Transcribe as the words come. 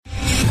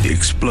The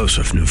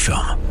explosive new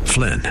film,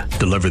 Flynn,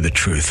 deliver the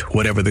truth,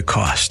 whatever the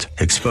cost,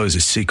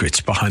 exposes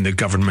secrets behind the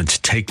government's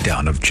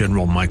takedown of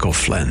General Michael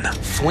Flynn.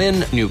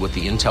 Flynn knew what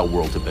the intel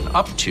world had been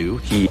up to.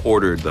 He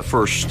ordered the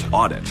first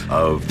audit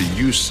of the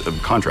use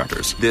of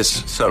contractors.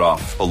 This set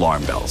off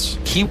alarm bells.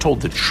 He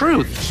told the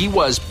truth. He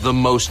was the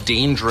most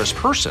dangerous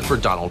person for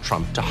Donald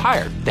Trump to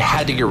hire. They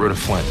had to get rid of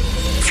Flynn.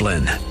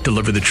 Flynn,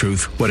 deliver the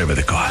truth, whatever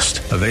the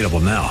cost. Available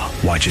now.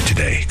 Watch it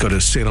today. Go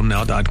to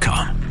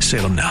salemnow.com.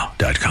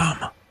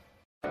 salemnow.com.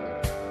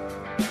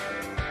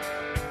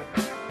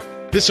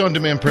 This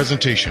on-demand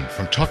presentation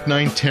from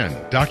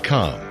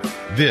Talk910.com.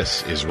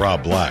 This is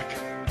Rob Black.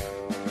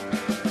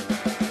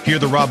 Hear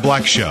The Rob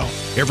Black Show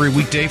every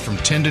weekday from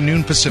 10 to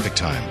noon Pacific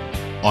Time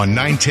on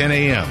 910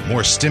 a.m.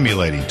 More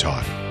stimulating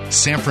talk.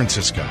 San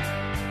Francisco.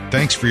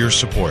 Thanks for your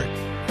support.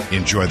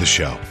 Enjoy the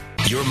show.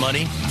 Your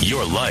money,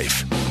 your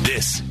life.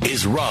 This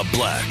is Rob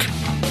Black.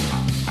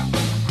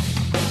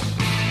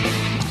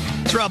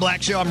 It's Rob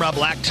Black Show. I'm Rob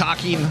Black,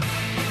 talking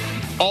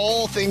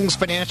all things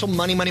financial,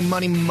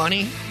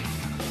 money.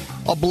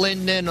 I'll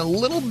blend in a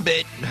little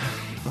bit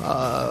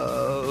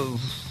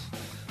of,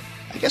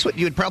 I guess what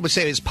you would probably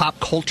say is pop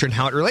culture and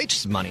how it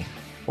relates to money.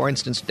 For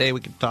instance, today we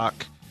could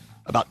talk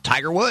about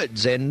Tiger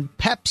Woods and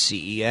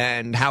Pepsi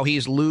and how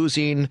he's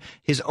losing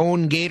his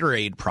own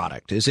Gatorade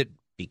product. Is it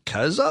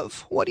because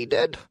of what he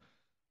did?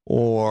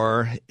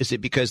 Or is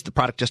it because the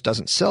product just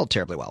doesn't sell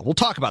terribly well? We'll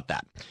talk about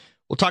that.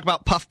 We'll talk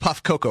about Puff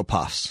Puff Cocoa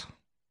Puffs.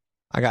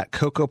 I got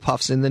Cocoa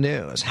Puffs in the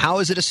news. How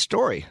is it a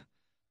story?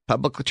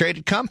 Publicly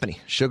traded company,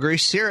 sugary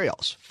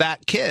cereals,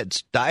 fat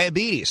kids,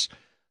 diabetes.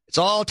 It's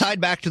all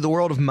tied back to the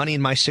world of money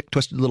in my sick,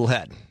 twisted little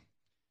head.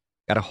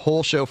 Got a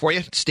whole show for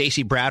you.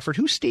 Stacey Bradford.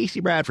 Who's Stacey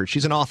Bradford?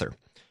 She's an author.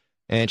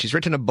 And she's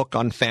written a book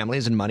on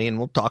families and money, and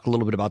we'll talk a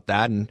little bit about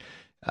that and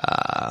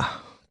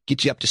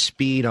get you up to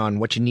speed on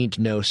what you need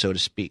to know, so to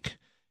speak.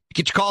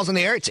 Get your calls on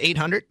the air. It's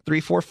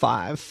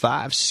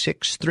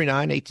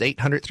 800-345-5639. It's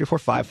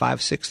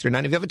 800-345-5639.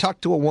 If you haven't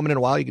talked to a woman in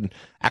a while, you can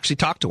actually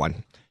talk to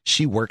one.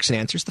 She works and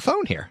answers the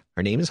phone here.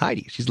 Her name is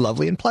Heidi. She's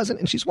lovely and pleasant,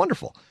 and she's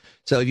wonderful.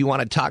 So if you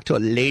want to talk to a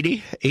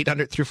lady,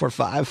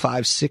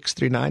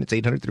 800-345-5639. It's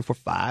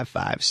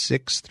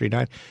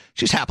 800-345-5639.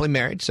 She's happily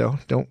married, so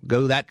don't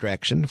go that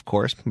direction, of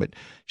course. But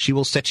she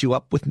will set you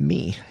up with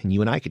me, and you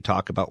and I could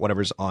talk about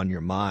whatever's on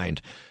your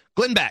mind.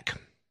 Glenn Beck.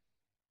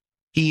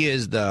 He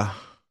is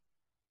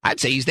I'd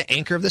say he's the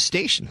anchor of the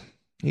station.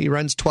 He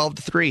runs 12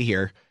 to 3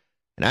 here.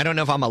 And I don't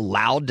know if I'm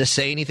allowed to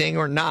say anything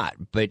or not,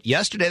 but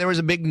yesterday there was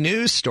a big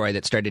news story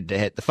that started to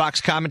hit. The Fox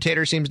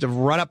commentator seems to have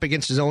run up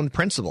against his own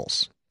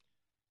principles.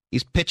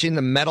 He's pitching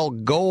the metal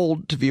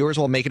gold to viewers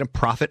while making a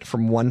profit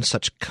from one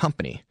such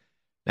company.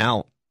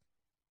 Now,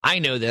 I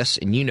know this,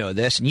 and you know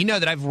this, and you know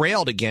that I've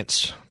railed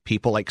against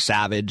people like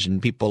Savage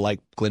and people like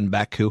Glenn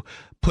Beck who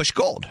push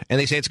gold, and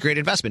they say it's a great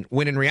investment,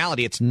 when in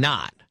reality it's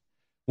not.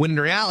 When in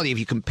reality, if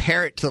you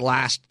compare it to the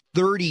last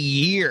 30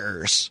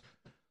 years,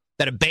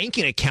 that a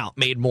banking account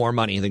made more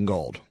money than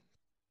gold,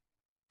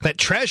 that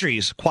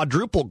treasuries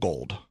quadruple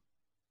gold,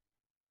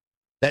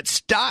 that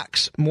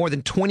stocks more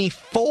than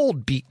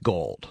 20-fold beat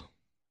gold.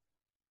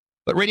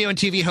 But radio and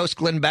TV host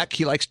Glenn Beck,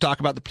 he likes to talk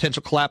about the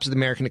potential collapse of the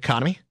American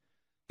economy.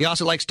 He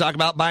also likes to talk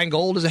about buying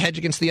gold as a hedge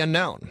against the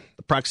unknown.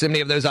 The proximity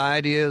of those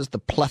ideas, the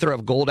plethora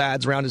of gold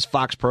ads around his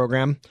Fox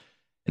program,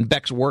 and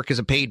Beck's work as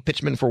a paid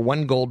pitchman for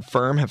one gold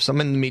firm have some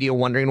in the media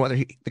wondering whether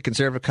the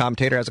conservative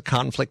commentator has a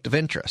conflict of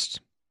interest.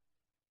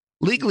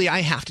 Legally, I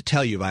have to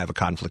tell you if I have a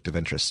conflict of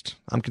interest.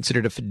 I'm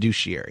considered a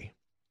fiduciary.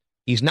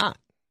 He's not.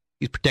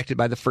 He's protected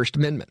by the First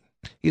Amendment.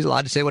 He's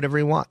allowed to say whatever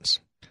he wants.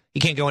 He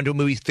can't go into a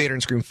movie theater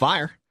and scream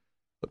fire,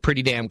 but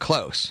pretty damn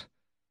close.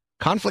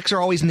 Conflicts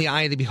are always in the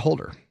eye of the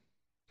beholder.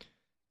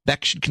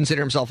 Beck should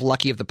consider himself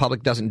lucky if the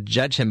public doesn't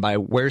judge him by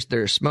where's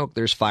there's smoke,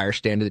 there's fire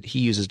standard that he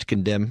uses to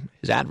condemn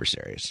his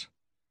adversaries.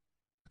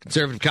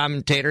 Conservative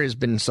commentator has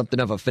been something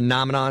of a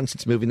phenomenon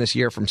since moving this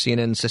year from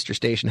CNN's sister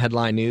station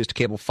Headline News to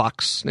cable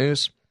Fox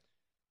News.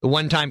 The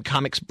one-time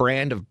comics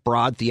brand of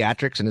broad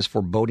theatrics and his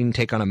foreboding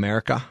take on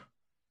America.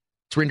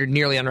 It's rendered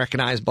nearly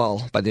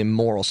unrecognizable by the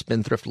immoral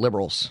spendthrift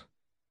liberals.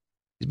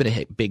 He's been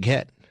a big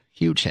hit,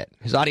 huge hit.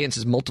 His audience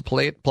is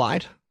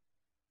multiplied.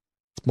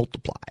 It's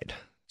multiplied.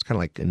 It's kind of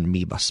like an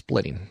amoeba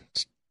splitting.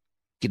 It's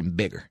getting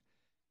bigger.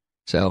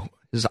 So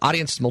his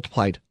audience is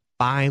multiplied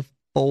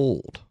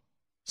 5-fold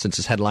since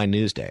his Headline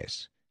News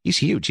days. He's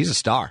huge. He's a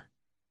star.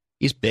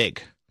 He's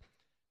big.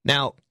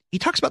 Now, he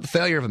talks about the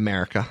failure of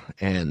America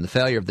and the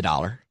failure of the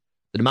dollar,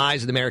 the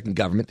demise of the American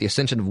government, the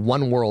ascension of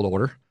one world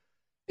order.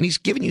 And he's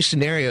giving you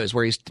scenarios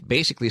where he's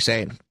basically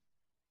saying,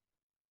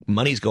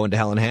 money's going to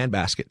hell in a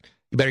handbasket.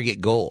 You better get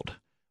gold.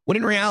 When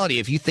in reality,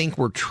 if you think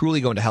we're truly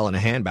going to hell in a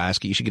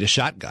handbasket, you should get a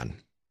shotgun.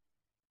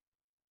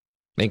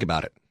 Think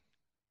about it.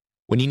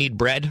 When you need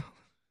bread,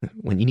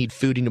 when you need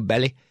food in your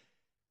belly,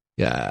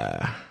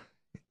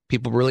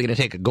 people really going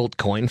to take a gold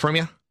coin from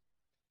you?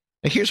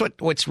 Now, here's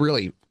what's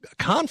really a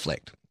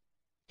conflict.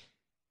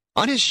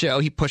 On his show,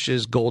 he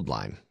pushes gold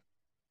line.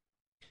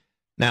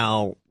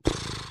 Now,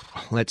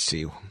 let's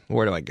see.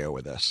 Where do I go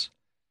with this?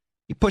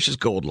 He pushes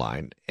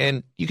Goldline,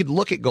 and you could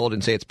look at gold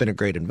and say it's been a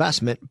great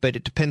investment, but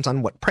it depends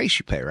on what price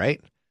you pay, right?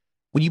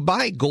 When you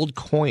buy gold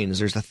coins,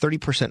 there's a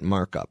 30%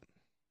 markup.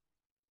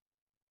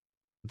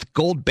 The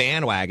gold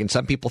bandwagon,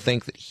 some people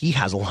think that he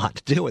has a lot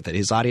to do with it.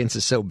 His audience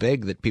is so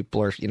big that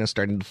people are,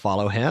 starting to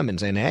follow him and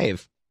saying, hey,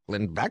 if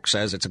Glenn Beck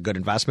says it's a good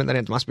investment, then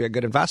it must be a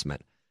good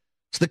investment.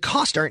 So the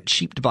costs aren't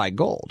cheap to buy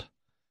gold.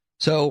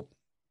 So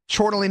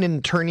chortling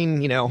and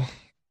turning,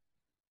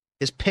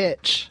 his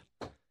pitch,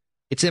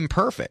 it's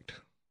imperfect.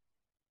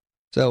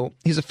 So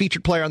he's a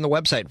featured player on the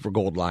website for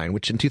Goldline,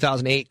 which in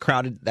 2008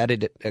 crowed that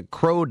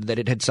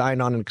it had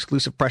signed on an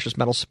exclusive precious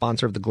metals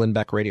sponsor of the Glenn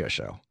Beck radio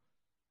show.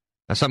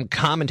 Now, some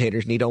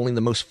commentators need only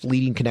the most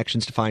fleeting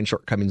connections to find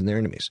shortcomings in their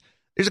enemies.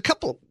 There's a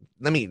couple.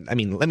 Let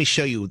me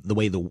show you the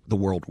way the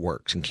world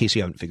works in case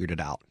you haven't figured it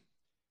out.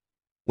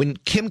 When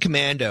Kim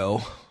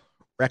Commando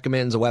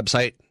recommends a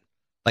website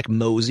like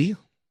Mosey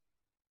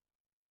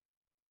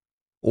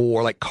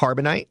or like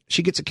Carbonite,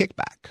 she gets a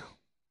kickback.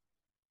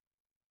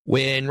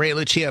 When Ray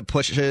Lucia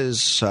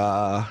pushes,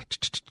 what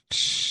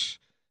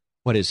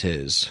is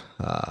his?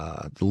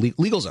 The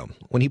LegalZoom.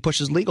 When he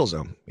pushes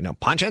LegalZoom,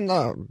 punch in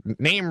the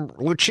name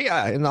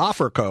Lucia in the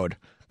offer code,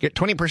 get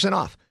 20%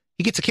 off.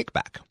 He gets a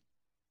kickback.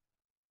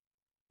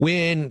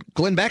 When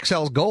Glenn Beck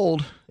sells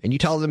gold and you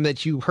tell them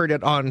that you heard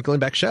it on Glenn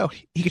Beck's show,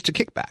 he gets a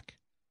kickback.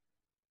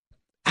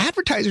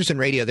 Advertisers in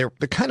radio, they're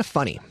kind of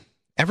funny.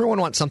 Everyone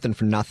wants something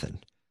for nothing.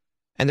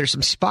 And there's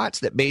some spots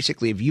that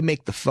basically, if you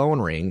make the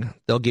phone ring,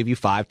 they'll give you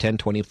 $5, $10,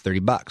 $20,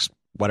 $30,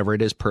 whatever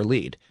it is per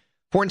lead.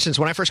 For instance,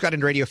 when I first got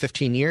into radio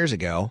 15 years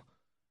ago,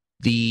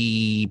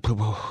 the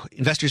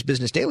Investors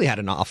Business Daily had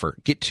an offer,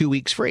 get 2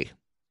 weeks free.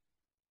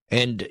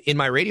 And in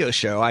my radio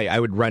show, I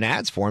would run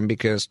ads for them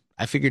because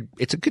I figured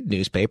it's a good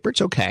newspaper.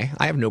 It's okay.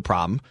 I have no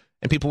problem.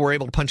 And people were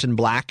able to punch in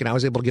black, and I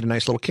was able to get a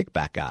nice little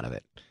kickback out of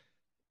it.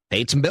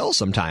 Paid some bills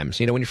sometimes.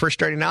 When you're first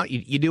starting out,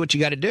 you do what you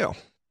got to do.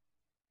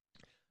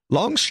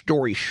 Long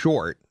story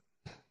short,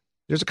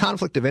 there's a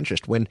conflict of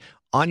interest when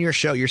on your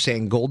show you're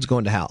saying gold's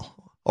going to hell.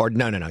 Or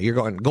no, you're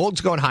going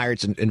gold's going higher,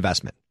 it's an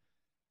investment.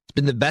 It's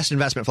been the best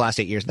investment for the last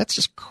 8 years. That's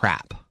just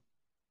crap.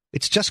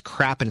 It's just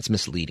crap and it's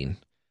misleading.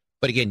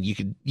 But again, you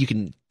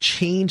can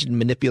change and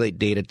manipulate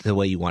data to the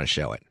way you want to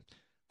show it.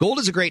 Gold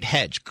is a great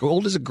hedge.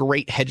 Gold is a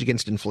great hedge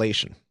against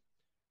inflation.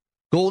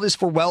 Gold is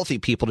for wealthy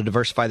people to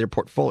diversify their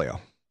portfolio.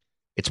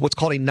 It's what's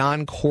called a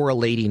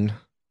non-correlating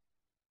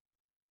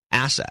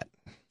asset.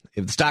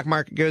 If the stock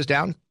market goes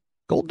down,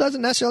 gold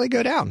doesn't necessarily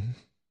go down.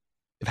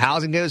 If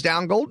housing goes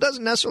down, gold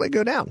doesn't necessarily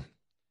go down.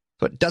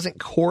 So it doesn't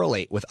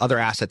correlate with other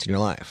assets in your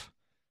life.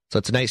 So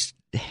it's a nice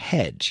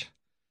hedge.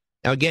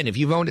 Now, again, if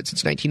you've owned it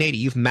since 1980,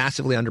 you've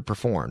massively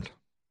underperformed.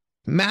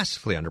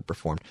 Massively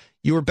underperformed.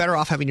 You were better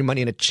off having your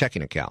money in a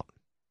checking account.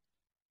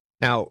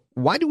 Now,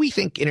 why do we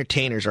think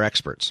entertainers are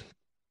experts?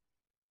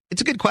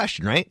 It's a good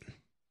question, right?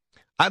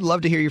 I'd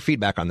love to hear your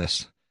feedback on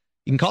this.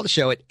 You can call the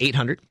show at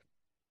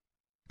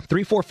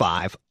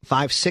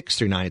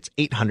 800-345-5639. It's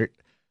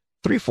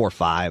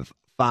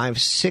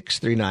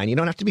 800-345-5639. You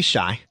don't have to be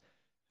shy.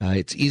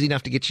 It's easy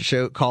enough to get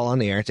your call on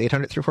the air. It's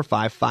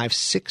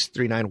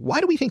 800-345-5639. Why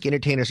do we think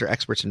entertainers are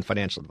experts in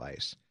financial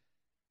advice?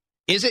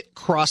 Is it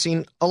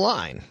crossing a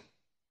line?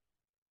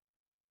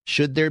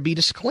 Should there be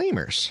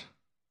disclaimers?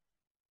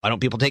 Why don't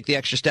people take the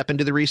extra step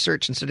into the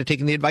research instead of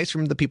taking the advice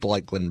from the people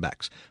like Glenn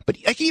Beck's? But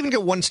I can even go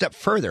one step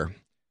further,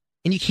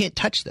 and you can't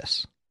touch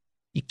this.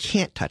 You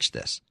can't touch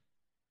this.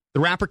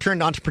 The rapper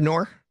turned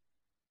entrepreneur,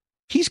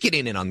 he's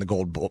getting in on the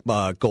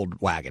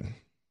gold wagon.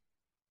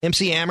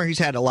 MC Hammer, he's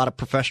had a lot of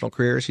professional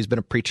careers. He's been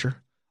a preacher.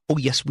 Oh,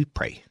 yes, we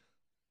pray.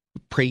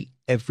 We pray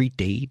every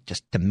day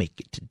just to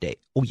make it today.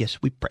 Oh,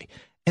 yes, we pray.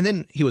 And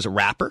then he was a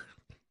rapper.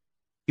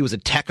 He was a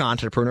tech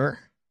entrepreneur.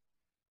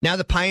 Now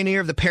the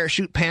pioneer of the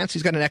parachute pants.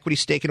 He's got an equity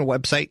stake in a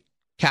website,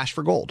 Cash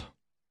for Gold.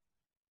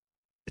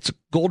 It's a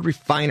gold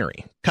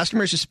refinery.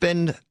 Customers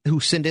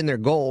who send in their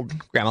gold,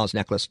 grandma's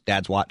necklace,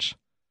 dad's watch,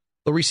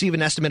 they'll receive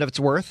an estimate of its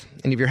worth.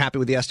 And if you're happy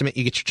with the estimate,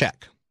 you get your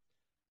check.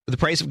 With the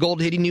price of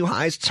gold hitting new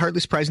highs, it's hardly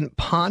surprising that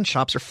pawn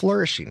shops are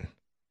flourishing.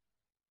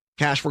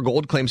 Cash for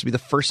Gold claims to be the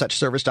first such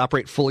service to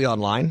operate fully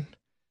online.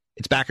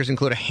 Its backers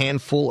include a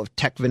handful of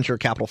tech venture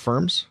capital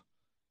firms,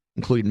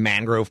 including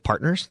Mangrove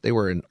Partners. They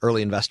were an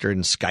early investor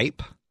in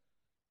Skype,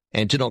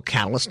 and General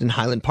Catalyst and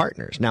Highland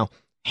Partners. Now,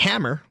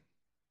 Hammer,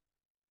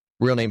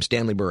 real name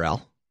Stanley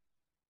Burrell,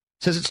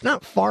 says it's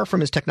not far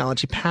from his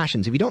technology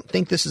passions. If you don't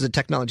think this is a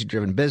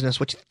technology-driven business,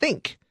 what you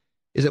think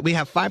is that we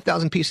have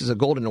 5,000 pieces of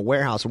gold in a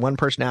warehouse and one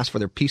person asks for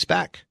their piece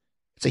back.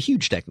 It's a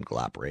huge technical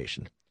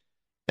operation.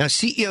 Now,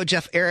 CEO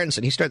Jeff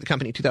Aronson, he started the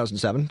company in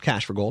 2007,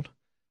 Cash for Gold.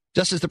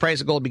 Just as the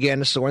price of gold began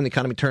to soar and the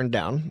economy turned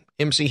down,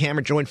 MC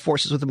Hammer joined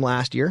forces with him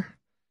last year,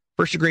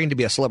 first agreeing to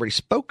be a celebrity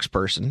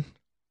spokesperson.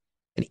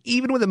 And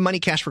even with the money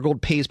Cash for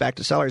Gold pays back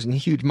to sellers and a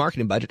huge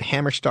marketing budget,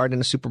 Hammer starred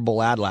in a Super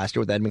Bowl ad last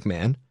year with Ed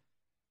McMahon.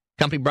 The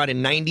company brought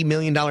in $90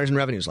 million in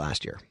revenues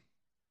last year.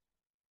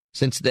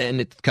 Since then,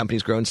 the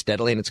company's grown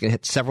steadily, and it's going to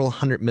hit several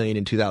 $100 million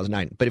in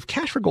 2009. But if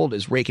Cash for Gold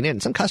is raking in,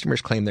 some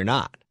customers claim they're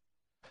not.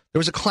 There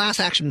was a class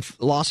action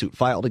lawsuit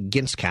filed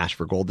against Cash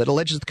for Gold that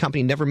alleges the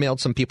company never mailed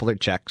some people their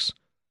checks.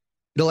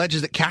 It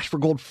alleges that Cash for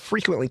Gold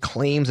frequently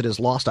claims it has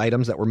lost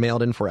items that were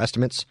mailed in for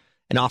estimates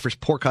and offers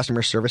poor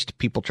customer service to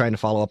people trying to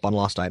follow up on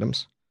lost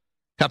items.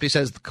 The company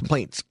says the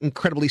complaint's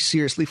incredibly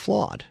seriously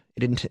flawed.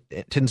 It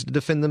intends to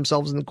defend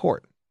themselves in the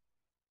court.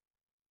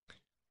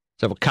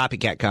 Several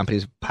copycat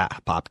companies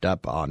popped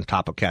up on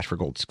top of Cash for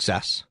Gold's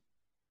success.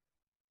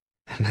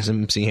 And as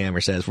MC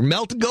Hammer says, we're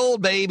melting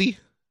gold, baby.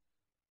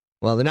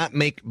 Well, they're not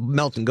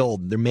melting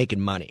gold. They're making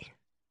money.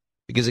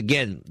 Because,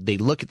 again, they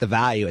look at the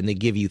value and they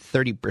give you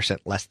 30%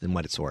 less than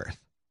what it's worth.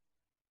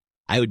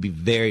 I would be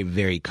very,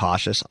 very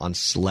cautious on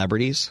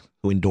celebrities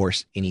who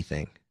endorse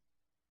anything.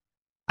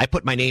 I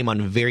put my name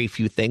on very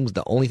few things.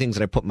 The only things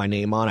that I put my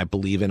name on, I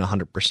believe in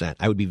 100%.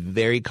 I would be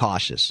very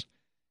cautious.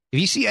 If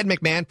you see Ed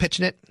McMahon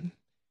pitching it,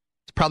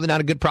 it's probably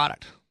not a good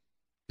product.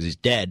 Because he's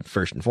dead,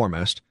 first and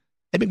foremost.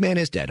 Ed McMahon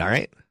is dead, all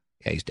right?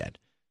 Yeah, he's dead.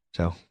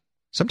 So,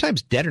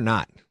 sometimes dead or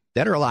not,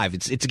 dead or alive,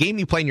 it's a game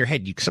you play in your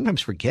head. You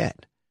sometimes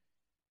forget.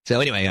 So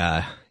anyway,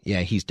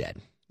 yeah, he's dead.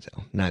 So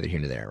neither here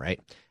nor there, right?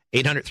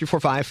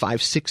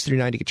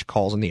 800-345-5639 to get your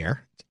calls on the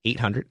air.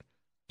 It's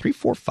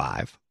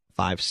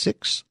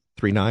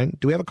 800-345-5639.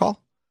 Do we have a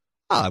call?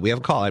 We have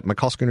a call. My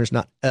call screener's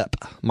not up.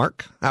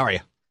 Mark, how are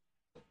you?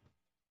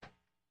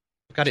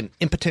 Got an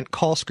impotent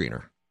call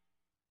screener.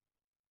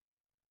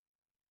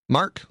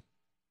 Mark?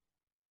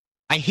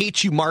 I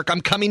hate you, Mark.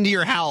 I'm coming to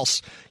your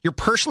house. You're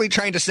personally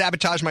trying to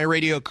sabotage my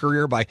radio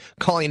career by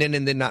calling in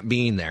and then not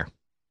being there.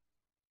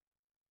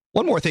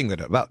 One more thing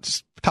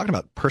about talking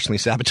about personally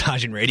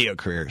sabotaging radio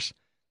careers.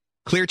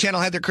 Clear Channel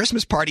had their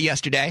Christmas party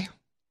yesterday.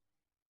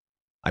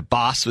 My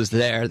boss was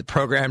there, the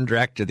program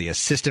director, the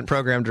assistant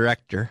program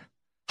director.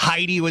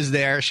 Heidi was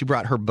there. She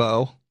brought her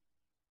bow.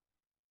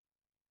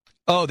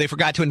 Oh, they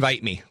forgot to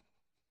invite me.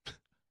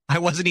 I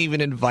wasn't even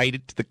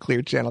invited to the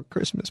Clear Channel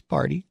Christmas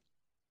party.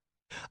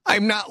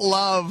 I'm not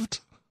loved.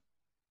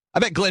 I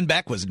bet Glenn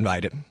Beck was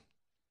invited.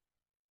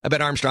 I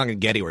bet Armstrong and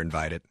Getty were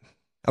invited.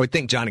 I would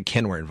think John and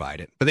Ken were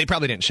invited, but they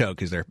probably didn't show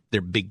because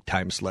they're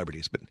big-time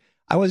celebrities. But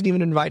I wasn't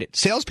even invited.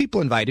 Salespeople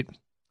invited.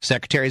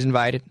 Secretaries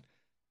invited.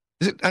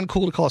 Is it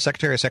uncool to call a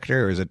secretary,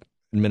 or is it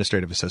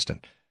administrative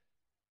assistant?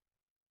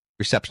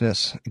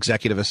 Receptionist,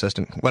 executive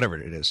assistant, whatever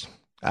it is.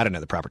 I don't know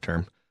the proper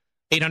term.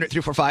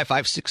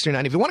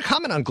 800-345-5639. If you want to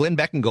comment on Glenn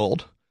Beck and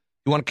gold,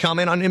 you want to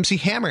comment on MC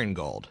Hammer and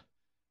gold,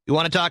 you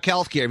want to talk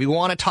healthcare, if you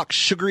want to talk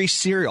sugary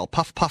cereal,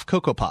 Puff Puff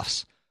Cocoa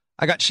Puffs.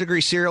 I got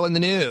sugary cereal in the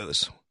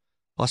news.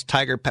 Plus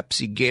Tiger,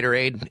 Pepsi,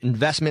 Gatorade,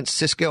 investments,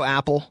 Cisco,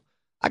 Apple.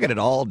 I got it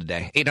all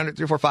today.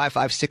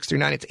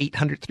 800-345-5639. It's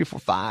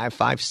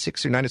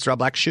 800-345-5639. It's Rob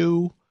Black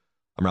Show.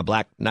 I'm Rob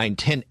Black,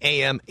 9:10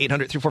 a.m.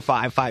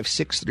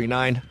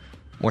 800-345-5639.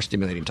 More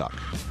stimulating talk.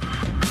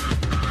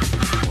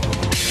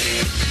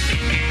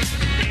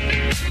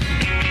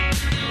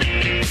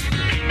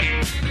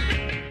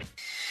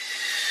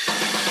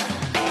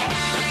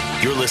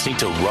 You're listening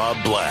to Rob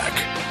Black,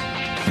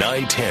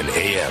 9:10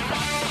 a.m.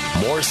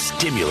 More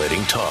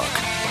stimulating talk.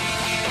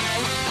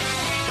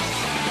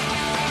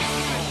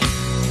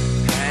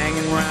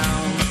 Hanging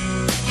around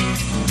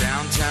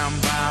downtown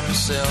by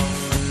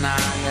myself, and I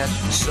had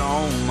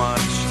so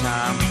much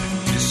time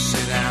to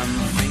sit down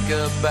and think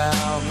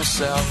about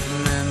myself,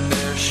 and then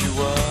there she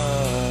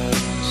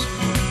was,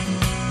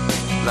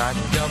 like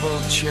double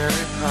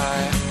cherry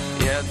pie.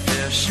 Yeah,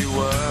 there she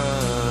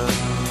was,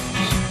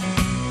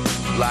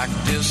 like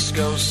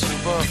disco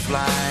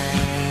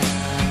superfly.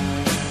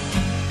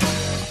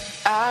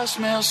 I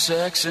smell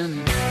sex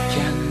and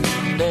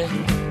candy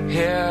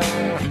here.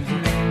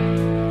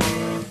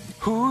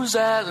 Who's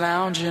that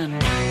lounging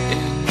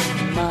in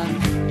my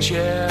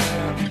chair?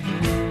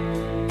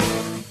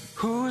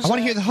 Who's I want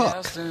to hear the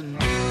hook.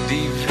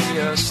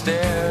 Devious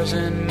stares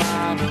in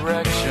my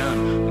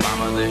direction.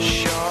 Mama, this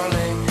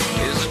surely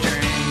is a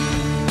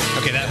dream.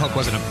 Okay, that hook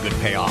wasn't a good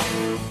payoff.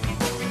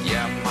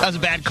 Yeah, That was a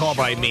bad call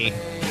by me.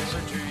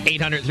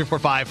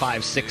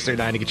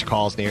 800-345-5639 to get your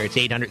calls in the air. It's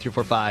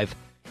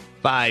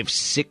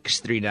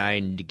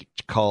 800-345-5639 to get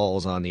your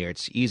calls on the air.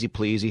 It's easy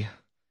pleasy.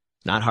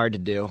 Not hard to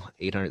do.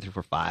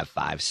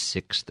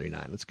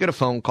 800-345-5639. Let's get a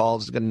phone call.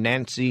 Let's go to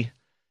Nancy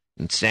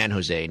in San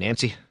Jose.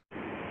 Nancy.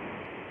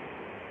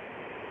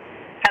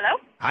 Hello?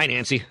 Hi,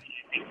 Nancy.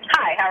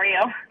 Hi, how are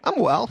you?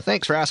 I'm well.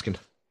 Thanks for asking.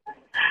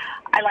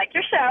 I like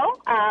your show.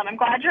 I'm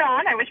glad you're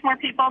on. I wish more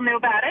people knew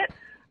about it.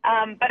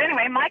 But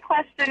anyway, my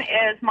question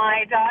is,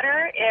 my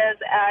daughter is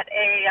at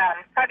a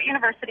private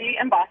university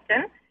in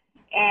Boston,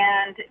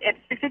 and it's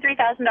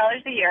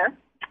 $63,000 a year.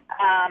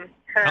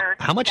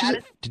 How much is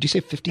it? Did you say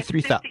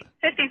 53,000?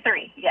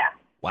 53, yeah.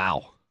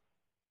 Wow.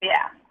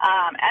 Yeah,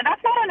 and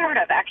that's not unheard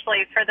of,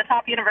 actually. For the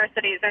top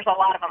universities, there's a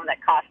lot of them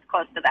that cost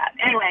close to that.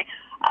 Anyway,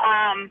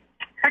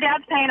 her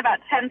dad's paying about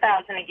 $10,000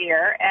 a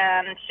year,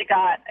 and she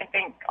got, I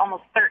think,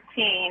 almost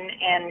 13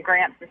 in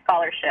grants and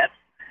scholarships.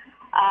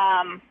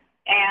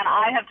 And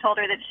I have told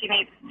her that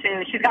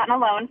she's gotten a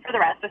loan for the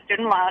rest, a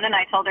student loan, and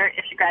I told her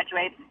if she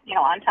graduates,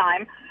 on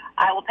time,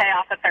 I will pay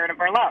off a third of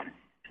her loan.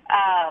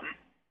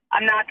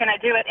 I'm not going to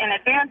do it in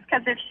advance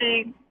because if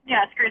she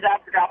screws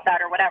up or drops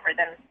out or whatever,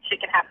 then she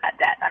can have that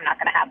debt. I'm not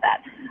going to have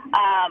that.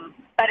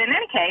 But in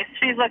any case,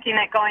 she's looking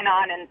at going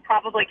on and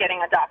probably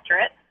getting a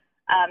doctorate.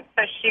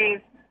 So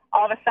she's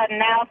all of a sudden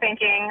now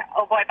thinking,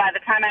 oh boy, by the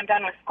time I'm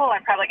done with school,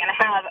 I'm probably going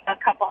to have a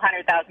couple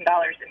 $100,000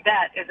 in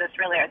debt. Is this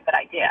really a good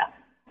idea?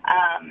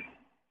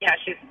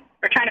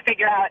 We're trying to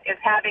figure out, is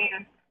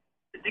having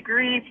the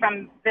degree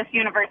from this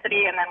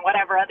university and then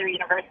whatever other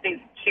universities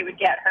she would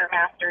get her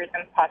master's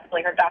and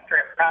possibly her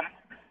doctorate from,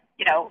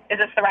 is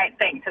this the right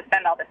thing to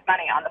spend all this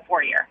money on the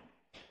 4-year?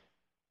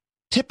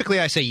 Typically,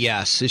 I say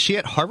yes. Is she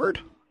at Harvard?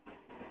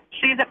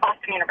 She's at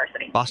Boston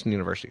University. Boston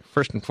University.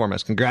 First and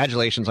foremost,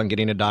 congratulations on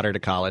getting a daughter to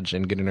college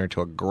and getting her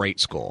to a great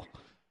school.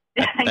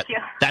 Thank you.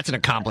 That's an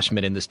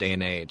accomplishment in this day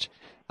and age.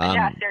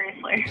 Yeah,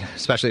 seriously.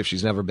 Especially if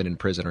she's never been in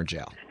prison or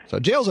jail. So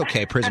jail's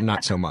okay, prison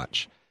not so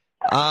much.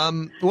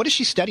 What is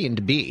she studying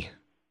to be?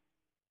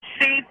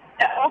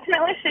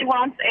 Ultimately, she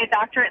wants a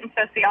doctorate in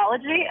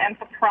sociology and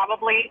to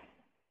probably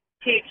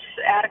teach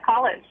at a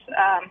college,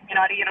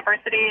 at a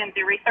university and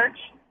do research.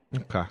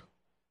 Okay.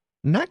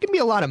 Not going to be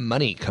a lot of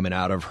money coming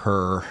out of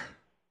her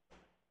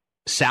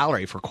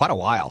salary for quite a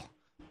while.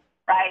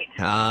 Right.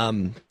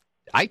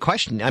 I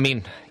question,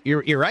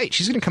 you're right.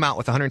 She's going to come out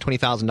with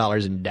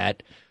 $120,000 in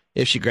debt.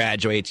 If she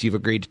graduates, you've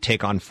agreed to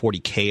take on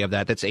 $40,000 of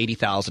that. That's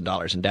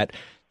 $80,000 in debt.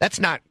 That's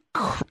not,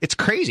 it's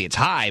crazy. It's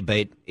high,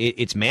 but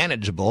it's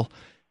manageable.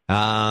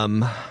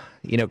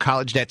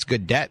 College debt's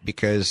good debt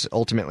because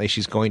ultimately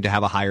she's going to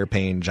have a higher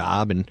paying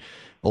job and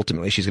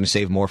ultimately she's going to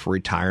save more for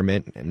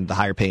retirement. And the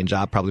higher paying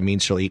job probably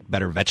means she'll eat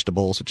better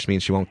vegetables, which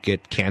means she won't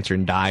get cancer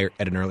and die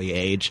at an early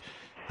age.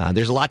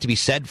 There's a lot to be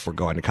said for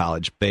going to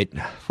college, but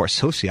for a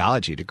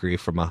sociology degree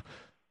from a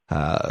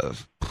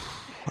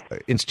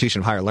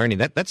institution of higher learning,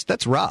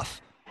 that's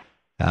rough.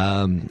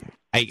 I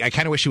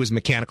kind of wish she was a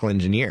mechanical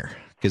engineer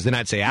because then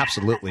I'd say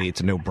absolutely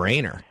it's a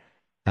no-brainer.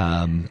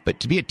 But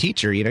to be a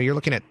teacher, you're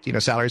looking at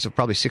salaries of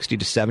probably 60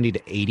 to 70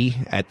 to 80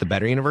 at the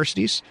better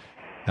universities,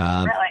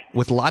 really?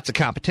 with lots of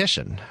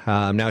competition.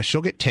 Now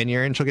she'll get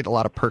tenure and she'll get a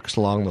lot of perks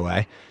along the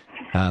way,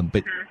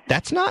 but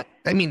that's not.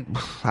 I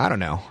don't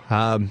know.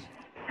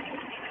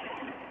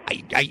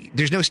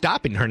 There's no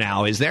stopping her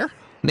now, is there,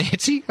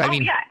 Nancy?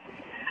 Yeah.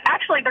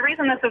 Actually, the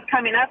reason this is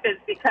coming up is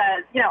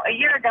because, a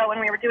year ago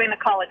when we were doing the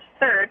college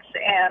search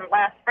and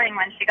last spring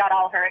when she got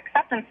all her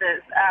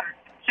acceptances,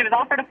 she was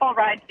offered a full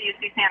ride to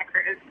UC Santa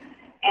Cruz,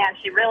 and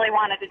she really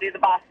wanted to do the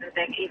Boston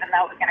thing, even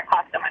though it was going to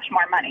cost so much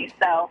more money.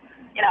 So,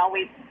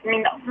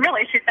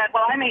 really, she said,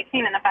 well, I'm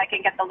 18, and if I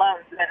can get the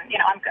loans, then,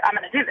 I'm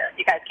going to do this.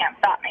 You guys can't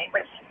stop me,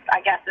 which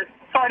I guess is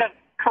sort of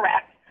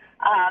correct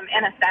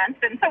in a sense.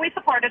 And so we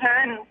supported her,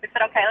 and we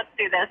said, okay, let's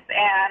do this.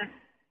 And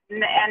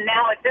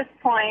now at this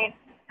point,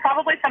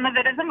 probably some of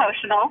it is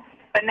emotional,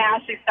 but now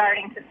she's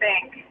starting to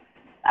think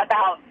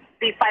about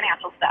the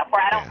financial stuff,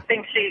 where I don't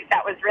think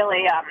that was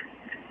really,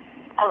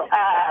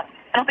 I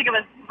don't think it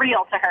was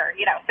real to her,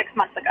 6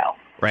 months ago,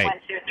 right, when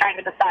she was trying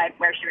to decide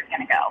where she was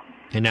going to go.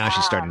 And now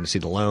she's starting to see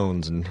the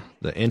loans and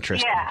the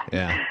interest.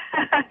 Yeah.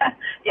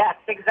 Yes,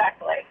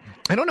 exactly.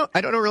 I don't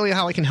know really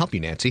how I can help you,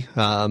 Nancy.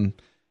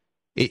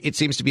 It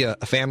seems to be a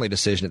family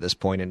decision at this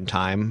point in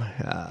time.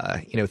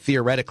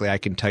 Theoretically, I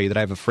can tell you that I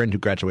have a friend who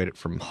graduated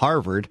from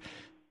Harvard,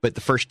 but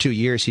the first 2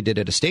 years he did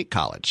at a state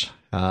college.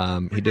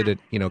 He did it,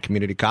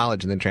 community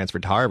college, and then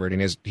transferred to Harvard.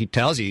 And he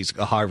tells you he's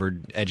a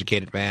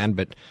Harvard-educated man,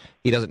 but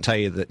he doesn't tell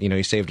you that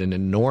he saved an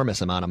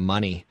enormous amount of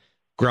money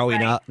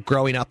growing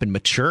up and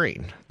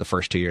maturing the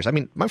first 2 years.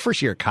 My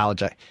first year of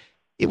college,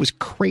 it was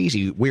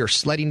crazy. We were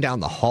sledding down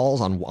the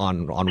halls on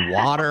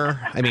water.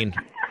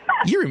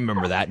 You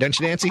remember that, don't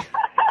you, Nancy?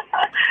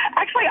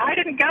 Actually, I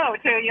didn't go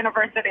to a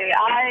university.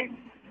 I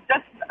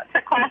just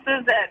took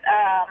classes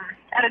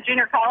at a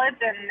junior college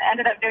and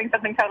ended up doing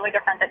something totally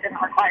different that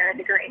didn't require a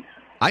degree.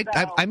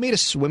 I made a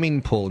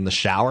swimming pool in the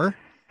shower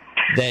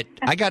that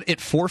I got it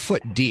 4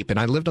 foot deep, and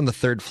I lived on the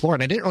 3rd floor,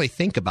 and I didn't really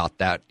think about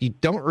that. You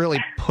don't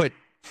really put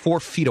 4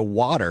 feet of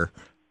water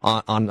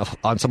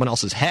on someone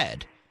else's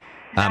head.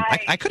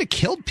 I could have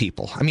killed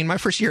people. My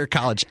first year of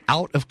college,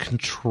 out of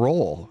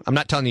control. I'm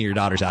not telling you your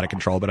daughter's out of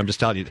control, but I'm just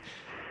telling you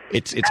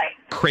it's right.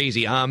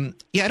 Crazy. I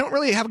don't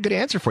really have a good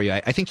answer for you.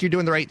 I think you're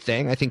doing the right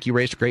thing. I think you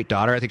raised a great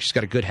daughter. I think she's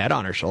got a good head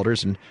on her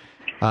shoulders. And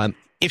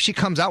if she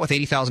comes out with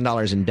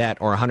 $80,000 in debt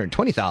or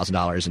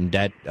 $120,000 in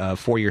debt,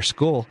 4-year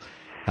school,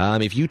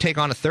 if you take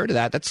on a third of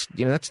that,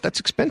 that's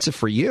expensive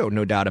for you,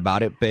 no doubt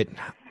about it. But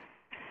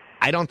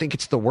I don't think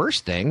it's the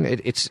worst thing.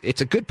 It's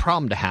a good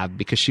problem to have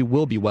because she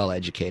will be well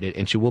educated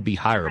and she will be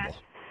hireable.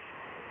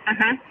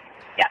 Mm-hmm.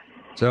 Yeah.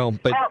 So,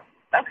 but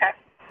okay.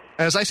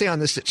 As I say on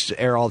this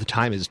air all the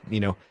time is,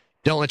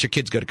 don't let your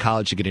kids go to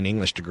college to get an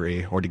English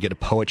degree or to get a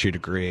poetry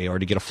degree or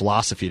to get a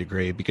philosophy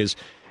degree because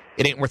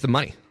it ain't worth the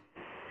money.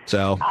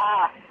 So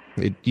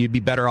you'd be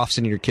better off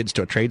sending your kids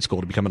to a trade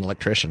school to become an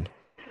electrician.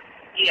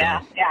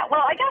 Yeah, so. Yeah. Well,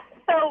 I guess,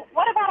 so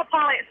what about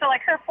so like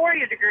her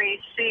 4-year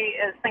degree, she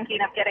is thinking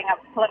of getting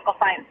a political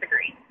science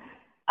degree.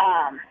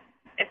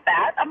 Is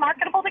that a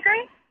marketable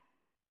degree?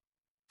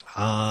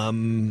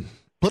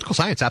 Political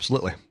science,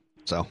 absolutely.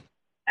 So,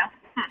 no?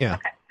 Yeah.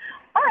 Okay.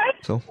 All right.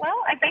 So,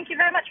 well, I thank you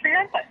very much for your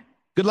input.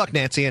 Good luck,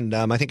 Nancy, and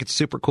I think it's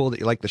super cool that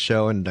you like the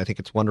show, and I think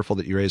it's wonderful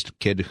that you raised a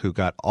kid who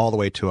got all the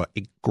way to a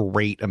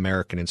great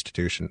American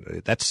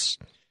institution. That's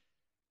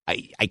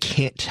I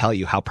can't tell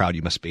you how proud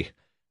you must be.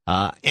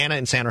 Anna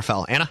in San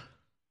Rafael. Anna?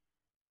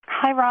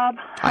 Hi, Rob.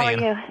 How are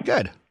you?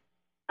 Good.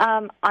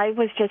 I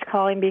was just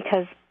calling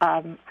because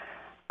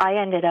I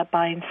ended up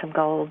buying some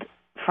gold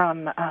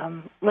from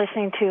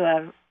listening to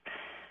a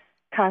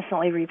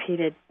constantly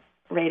repeated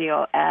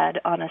radio ad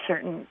on a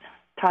certain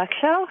talk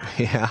show.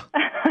 Yeah.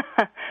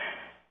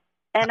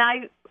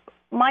 And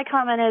my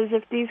comment is,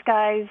 if these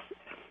guys,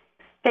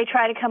 they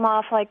try to come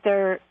off like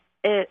they're,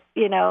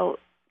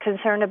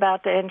 concerned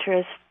about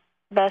the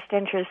best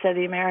interests of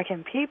the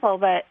American people,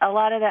 but a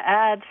lot of the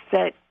ads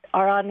that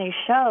are on these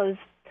shows,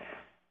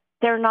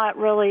 they're not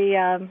really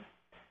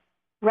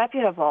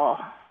reputable.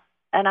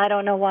 And I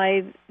don't know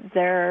why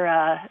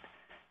they're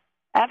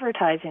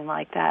advertising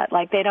like that.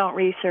 Like they don't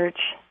research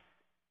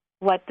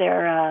what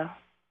they're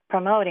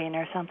promoting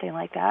or something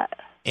like that.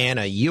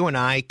 Anna, you and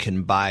I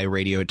can buy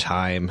radio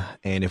time,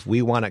 and if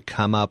we want to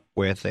come up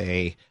with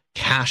a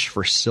cash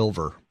for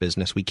silver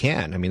business, we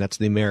can. I mean, that's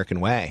the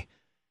American way.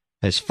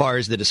 As far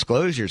as the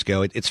disclosures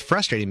go, it's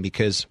frustrating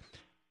because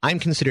I'm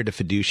considered a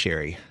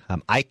fiduciary.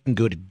 I can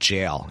go to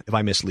jail if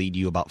I mislead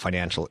you about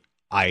financial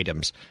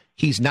items.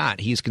 He's not.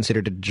 He's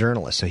considered a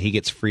journalist, so he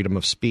gets freedom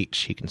of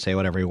speech. He can say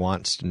whatever he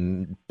wants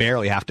and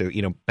barely have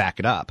to, back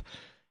it up.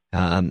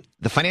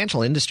 The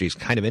financial industry is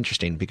kind of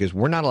interesting because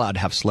we're not allowed to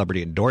have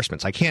celebrity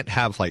endorsements. I can't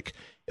have,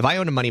 if I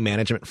own a money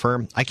management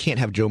firm, I can't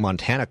have Joe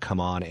Montana come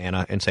on,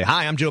 Anna, and say,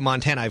 "Hi, I'm Joe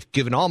Montana. I've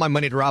given all my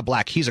money to Rob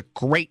Black. He's a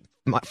great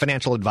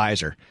financial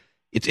advisor."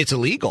 It's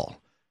illegal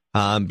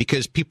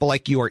because people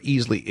like you are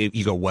easily,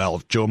 you go, "Well,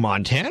 if Joe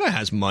Montana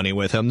has money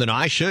with him, then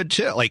I should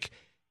too."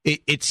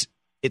 It's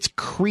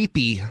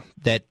creepy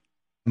that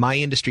my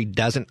industry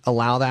doesn't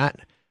allow that.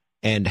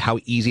 And how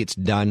easy it's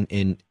done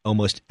in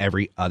almost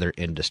every other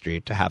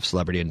industry to have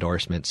celebrity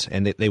endorsements,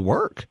 and they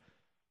work.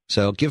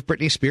 So give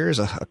Britney Spears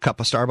a cup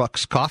of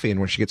Starbucks coffee, and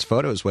when she gets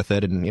photos with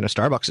it, and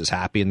Starbucks is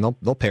happy, and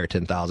they'll pay her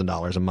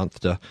 $10,000 a month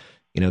to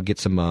get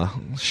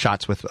some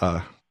shots with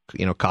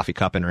coffee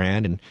cup in her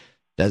hand, and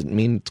doesn't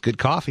mean it's good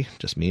coffee,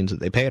 just means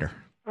that they paid her.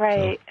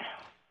 Right. So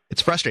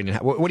it's frustrating.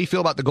 What do you feel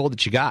about the gold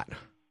that you got?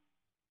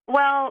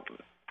 Well,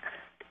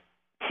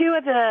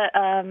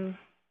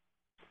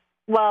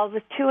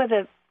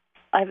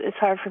 it's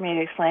hard for me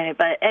to explain it,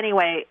 but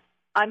anyway,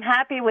 I'm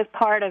happy with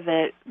part of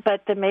it,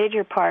 but the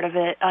major part of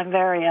it I'm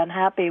very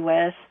unhappy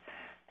with,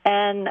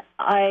 and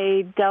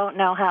I don't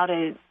know how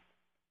to,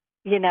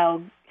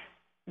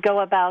 go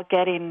about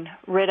getting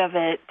rid of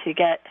it to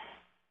get...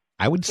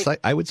 I would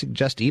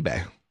suggest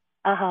eBay.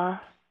 Uh-huh.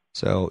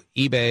 So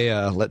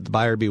eBay, let the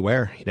buyer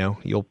beware.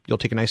 You'll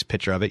take a nice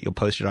picture of it, you'll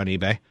post it on eBay,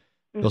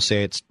 mm-hmm. You'll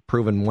say it's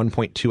proven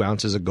 1.2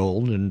 ounces of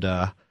gold, and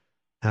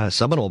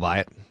someone will buy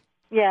it.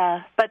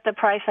 Yeah, but the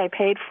price I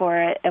paid for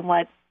it and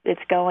what it's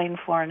going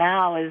for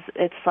now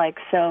it's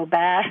so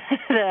bad.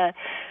 The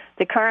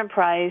current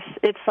price,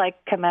 it's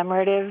like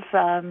commemorative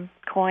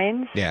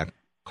coins. Yeah,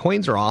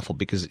 coins are awful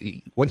because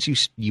once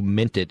you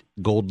mint it,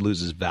 gold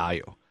loses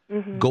value.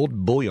 Mm-hmm.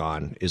 Gold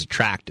bullion is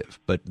attractive,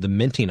 but the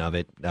minting of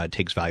it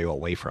takes value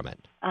away from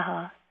it.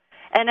 Uh-huh.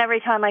 And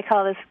every time I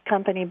call this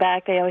company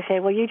back, they always say,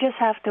 "Well, you just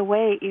have to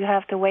wait. You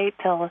have to wait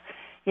till,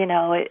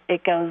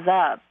 it goes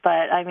up."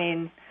 But, I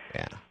mean...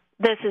 Yeah.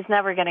 This is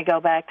never going to go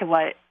back to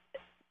what,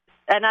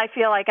 and I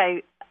feel like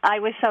I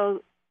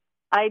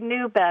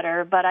knew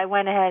better, but I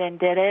went ahead and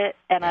did it,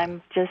 and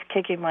I'm just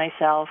kicking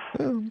myself.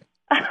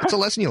 It's a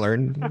lesson you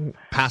learn.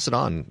 Pass it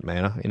on,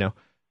 man.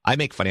 I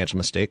make financial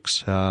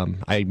mistakes.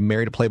 I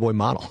married a Playboy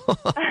model.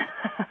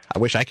 I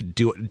wish I could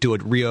do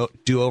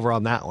over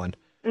on that one.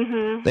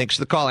 Mm-hmm. Thanks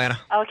for the call, Anna.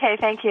 Okay,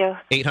 thank you.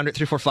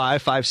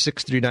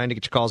 800-345-5639 to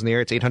get your calls in the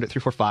air. It's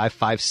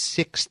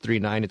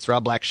 800-345-5639. It's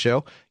Rob Black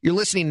Show. You're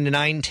listening to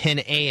 910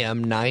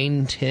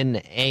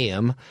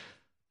 AM.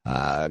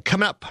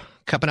 Coming up,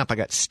 I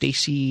got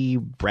Stacey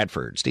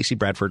Bradford. Stacey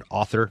Bradford,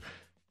 author.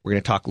 We're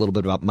going to talk a little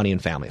bit about money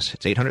and families.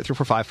 It's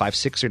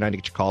 800-345-5639 to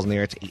get your calls in the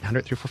air. It's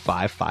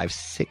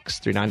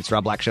 800-345-5639. It's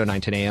Rob Black Show,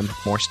 910 AM.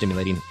 More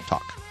stimulating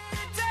talk.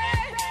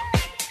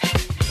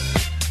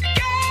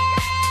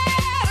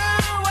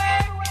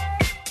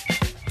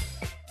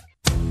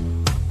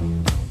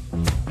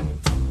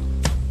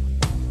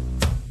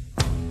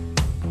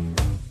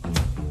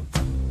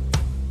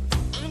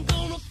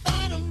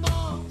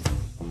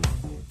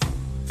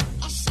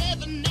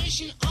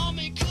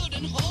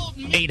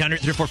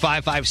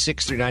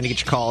 800-345-5639 to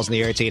get your calls in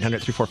the air. It's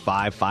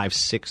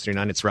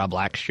 800-345-5639. It's Rob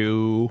Black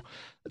Show.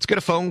 Let's go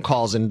to phone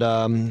calls,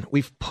 and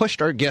we've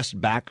pushed our guest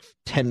back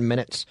 10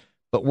 minutes,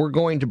 but we're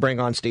going to bring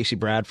on Stacey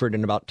Bradford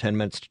in about 10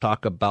 minutes to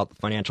talk about the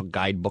financial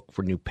guidebook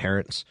for new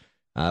parents.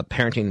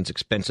 Parenting is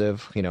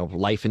expensive,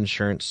 life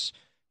insurance,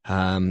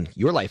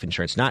 your life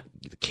insurance, not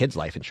the kids'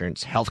 life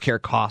insurance,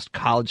 healthcare cost,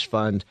 college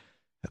fund,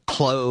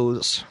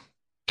 clothes.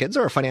 Kids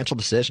are a financial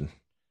decision.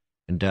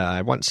 And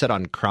I once said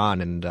on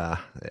Cron, and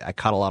I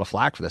caught a lot of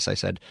flack for this. I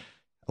said,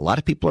 a lot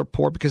of people are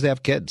poor because they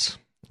have kids.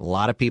 A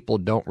lot of people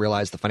don't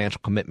realize the financial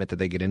commitment that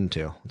they get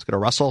into. Let's go to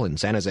Russell in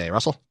San Jose.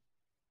 Russell?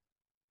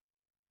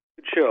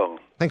 Good show.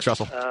 Thanks,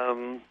 Russell.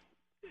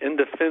 In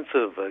defense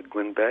of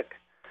Glenn Beck,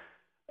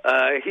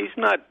 he's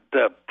not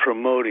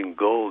promoting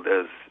gold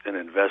as an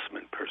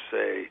investment per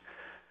se.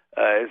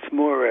 It's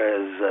more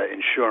as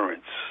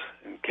insurance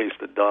in case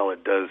the dollar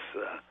does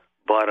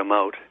bottom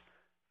out.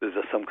 There's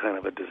some kind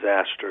of a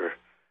disaster.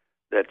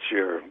 That's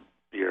your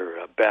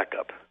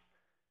backup.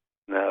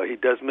 Now, he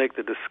does make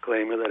the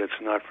disclaimer that it's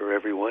not for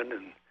everyone,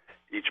 and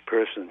each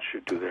person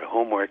should do their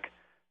homework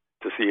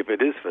to see if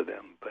it is for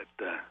them. But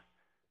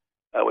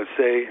I would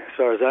say, as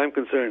far as I'm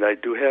concerned, I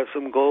do have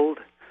some gold.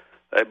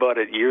 I bought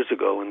it years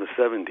ago in the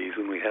 70s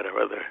when we had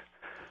our other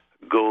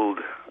gold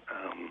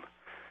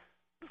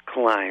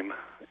climb,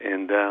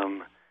 and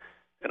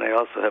I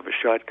also have a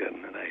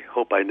shotgun, and I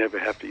hope I never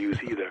have to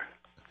use either.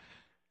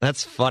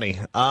 That's funny.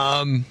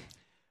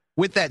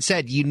 With that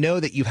said, you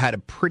know that you've had a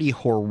pretty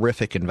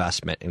horrific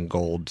investment in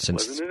gold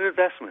since... It wasn't an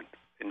investment.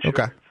 Insurance.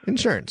 Okay,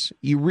 insurance.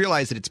 You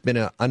realize that it's been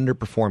an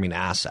underperforming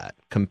asset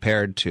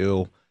compared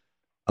to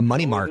a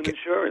money market.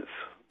 Insurance.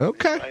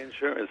 Okay. Buy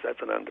insurance,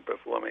 that's an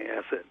underperforming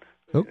asset.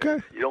 Okay.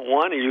 You don't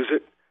want to use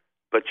it,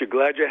 but you're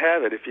glad you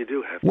have it if you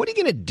do have it. What are you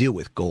going to do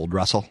with gold,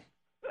 Russell?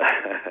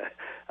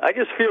 I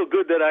just feel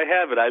good that I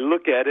have it. I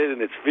look at it,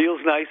 and it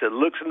feels nice. It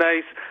looks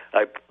nice.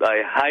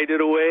 I hide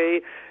it away,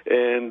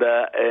 and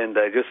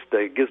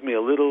it gives me a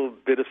little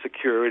bit of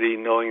security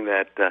knowing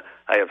that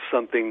I have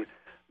something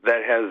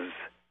that has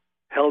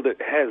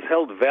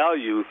held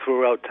value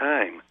throughout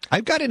time.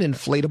 I've got an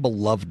inflatable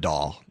love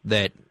doll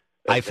that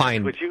I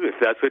find... If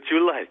that's what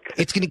you like.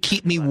 It's going to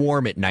keep me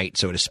warm at night,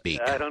 so to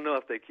speak. I don't know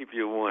if they keep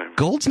you warm.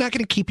 Gold's not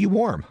going to keep you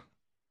warm.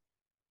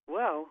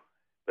 Well,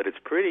 but it's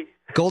pretty.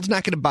 Gold's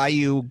not going to buy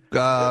you...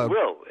 It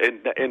will,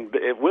 and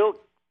it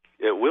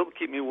will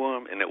keep me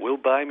warm, and it will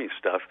buy me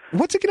stuff.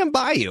 What's it going to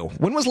buy you?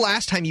 When was the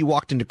last time you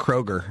walked into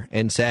Kroger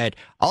and said,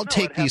 I'd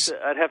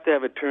have to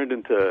have it turned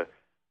into,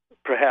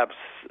 perhaps,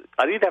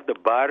 I'd either have to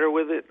barter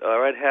with it,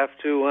 or I'd have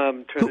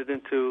to turn it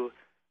into,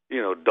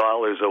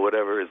 dollars or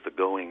whatever is the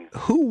going.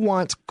 Who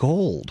wants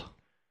gold?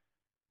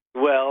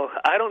 Well,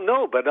 I don't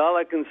know, but all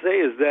I can say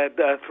is that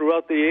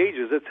throughout the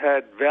ages, it's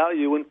had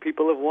value and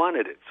people have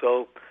wanted it.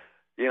 So,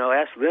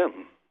 ask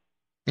them.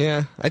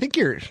 Yeah, I think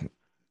you're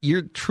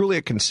truly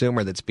a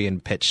consumer that's being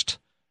pitched,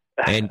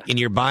 and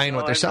you're buying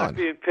what they're selling. I'm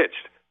not being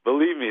pitched.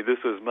 Believe me, this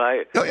was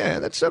my... Oh, yeah,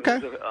 that's okay.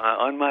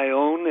 On my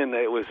own, and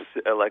it was,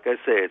 like I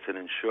say, it's an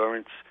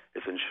insurance.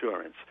 It's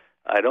insurance.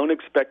 I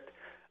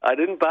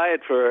didn't buy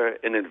it for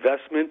an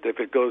investment. If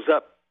it goes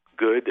up,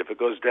 good. If it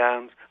goes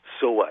down,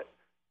 so what?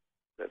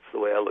 That's the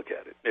way I look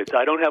at it.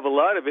 I don't have a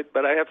lot of it,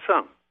 but I have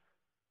some.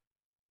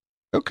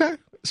 Okay.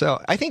 So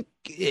I think,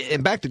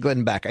 and back to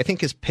Glenn Beck, I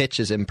think his pitch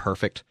is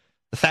imperfect.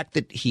 The fact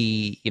that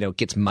he,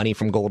 gets money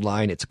from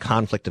Goldline, it's a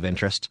conflict of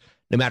interest.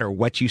 No matter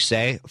what you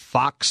say,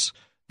 Fox,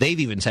 they've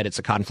even said it's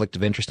a conflict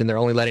of interest, and they're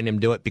only letting him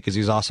do it because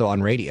he's also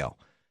on radio.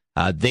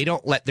 They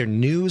don't let their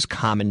news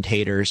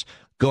commentators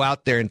go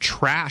out there and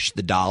trash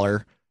the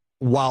dollar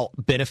while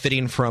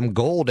benefiting from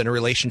gold in a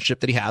relationship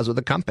that he has with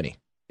the company.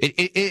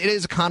 It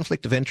is a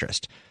conflict of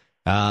interest.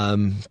 He's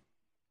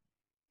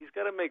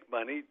got to make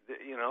money,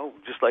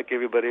 just like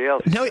everybody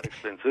else. No,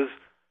 expenses.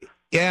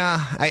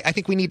 Yeah, I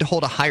think we need to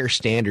hold a higher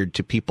standard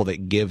to people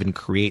that give and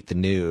create the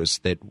news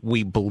that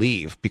we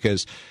believe,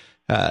 because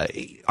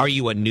are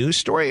you a news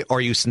story, or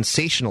are you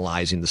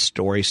sensationalizing the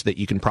story so that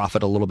you can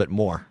profit a little bit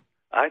more?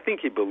 I think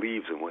he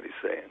believes in what he's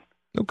saying.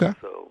 Okay.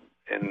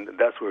 And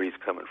that's where he's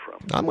coming from.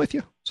 I'm with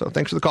you. So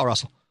thanks for the call,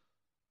 Russell.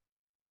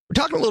 We're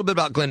talking a little bit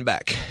about Glenn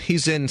Beck.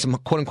 He's in some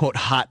quote-unquote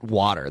hot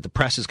water. The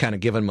press has kind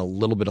of given him a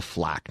little bit of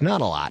flack.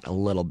 Not a lot, a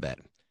little bit.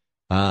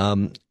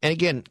 And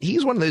again,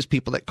 he's one of those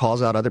people that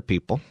calls out other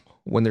people.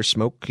 When there's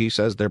smoke, he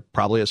says there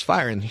probably is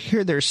fire. And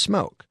here there's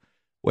smoke,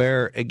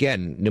 where,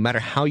 again, no matter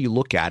how you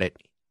look at it,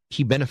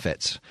 he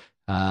benefits.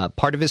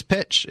 Part of his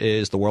pitch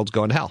is the world's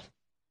going to hell.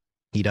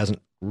 He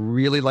doesn't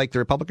really like the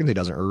Republicans. He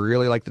doesn't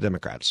really like the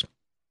Democrats.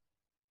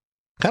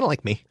 Kind of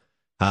like me.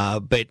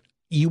 But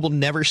you will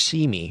never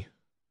see me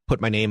put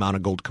my name on a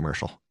gold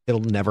commercial. It'll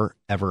never,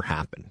 ever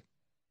happen.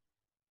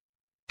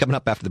 Coming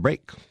up after the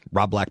break,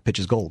 Rob Black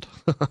pitches gold.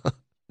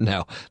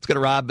 No. Let's go to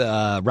Rob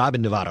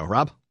in Novato.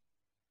 Rob?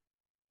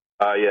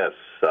 Yes.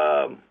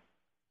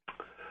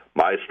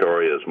 My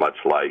story is much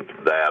like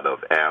that of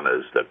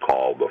Anna's that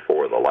called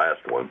before the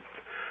last one.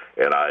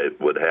 And I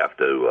would have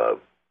to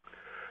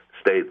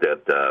state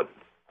that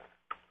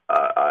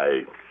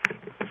I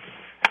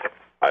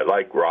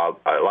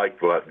like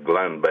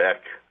Glenn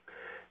Beck,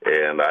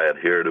 and I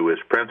adhere to his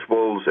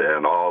principles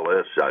and all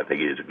this. I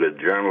think he's a good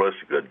journalist,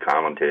 a good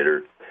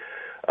commentator.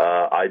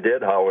 I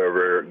did,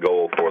 however,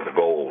 go for the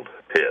gold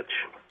pitch.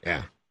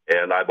 Yeah.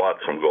 And I bought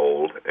some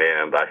gold,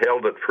 and I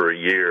held it for a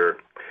year,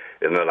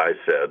 and then I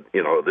said,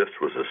 this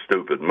was a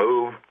stupid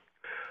move,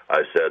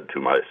 I said to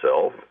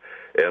myself,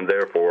 and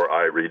therefore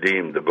I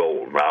redeemed the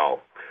gold.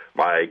 Now,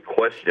 my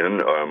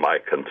question or my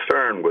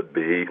concern would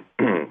be,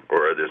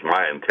 or it is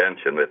my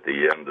intention at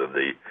the end of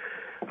the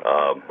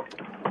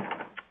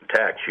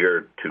tax,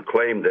 you're to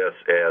claim this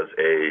as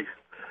a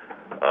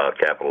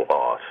capital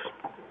loss.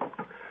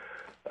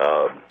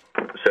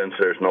 Since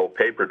there's no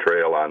paper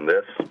trail on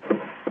this,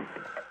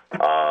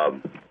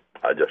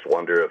 I just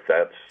wonder if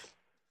that's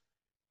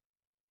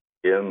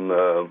in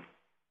the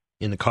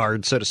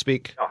card, so to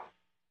speak.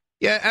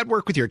 Yeah, I'd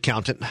work with your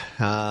accountant.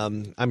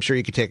 I'm sure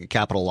you could take a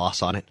capital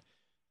loss on it.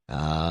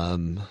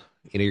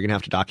 You're going to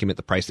have to document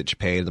the price that you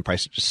paid and the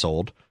price that you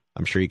sold.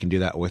 I'm sure you can do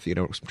that with,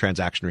 some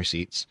transaction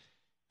receipts.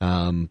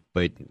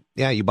 But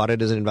yeah, you bought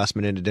it as an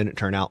investment and it didn't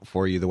turn out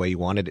for you the way you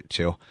wanted it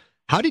to.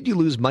 How did you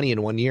lose money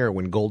in 1 year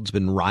when gold's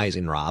been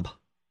rising, Rob?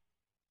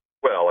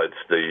 Well, it's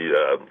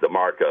the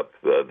markup,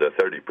 the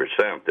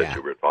 30% that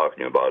you were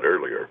talking about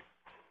earlier.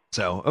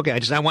 So, okay,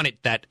 I wanted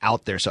that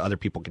out there so other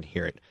people can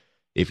hear it,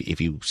 if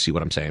you see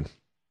what I'm saying.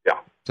 Yeah.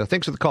 So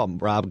thanks for the call,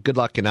 Rob. Good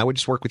luck, and I would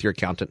just work with your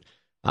accountant.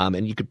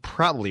 And you could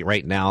probably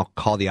right now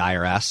call the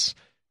IRS.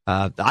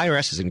 The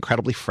IRS is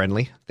incredibly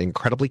friendly. They're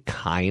incredibly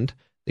kind.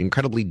 They're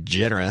incredibly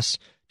generous.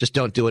 Just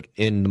don't do it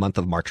in the month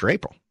of March or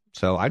April.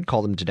 So I'd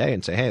call them today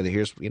and say, hey,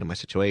 here's my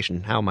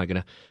situation. How am I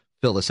going to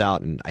fill this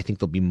out? And I think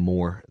they'll be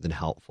more than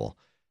helpful.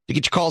 To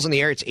get your calls in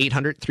the air, it's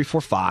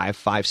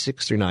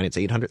 800-345-5639. It's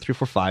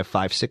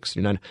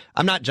 800-345-5639.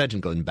 I'm not judging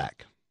Glenn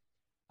Beck.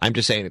 I'm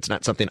just saying it's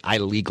not something I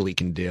legally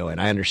can do,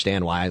 and I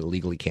understand why I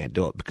legally can't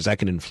do it, because I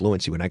can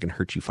influence you and I can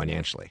hurt you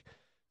financially.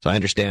 So I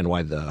understand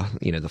why the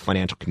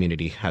financial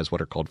community has what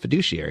are called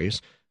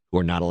fiduciaries who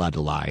are not allowed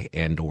to lie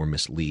and or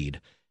mislead.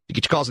 To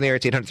get your calls in the air,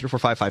 it's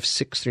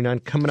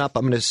 800-345-5639. Coming up,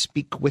 I'm going to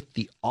speak with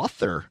the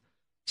author,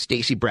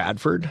 Stacey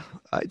Bradford.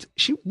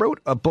 She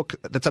wrote a book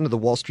that's under the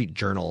Wall Street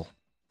Journal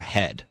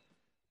head.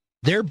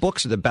 Their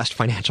books are the best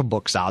financial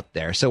books out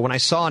there. So when I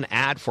saw an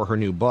ad for her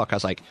new book, I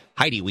was like,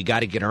 Heidi, we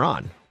got to get her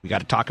on. We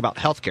got to talk about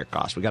healthcare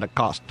costs. We got to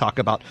talk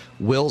about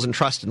wills and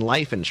trust and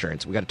life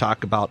insurance. We got to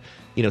talk about,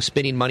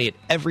 spending money at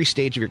every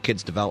stage of your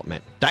kid's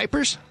development.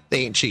 Diapers,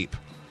 they ain't cheap.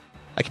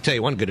 I can tell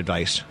you one good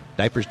advice.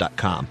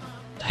 Diapers.com.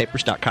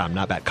 Diapers.com,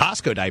 not bad.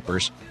 Costco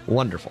diapers,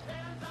 wonderful.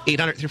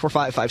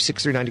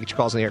 800-345-5639 to get your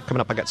calls in the air. Coming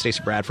up, I got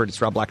Stacey Bradford.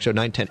 It's Rob Black Show,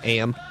 9:10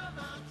 a.m.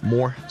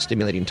 More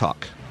stimulating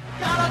talk.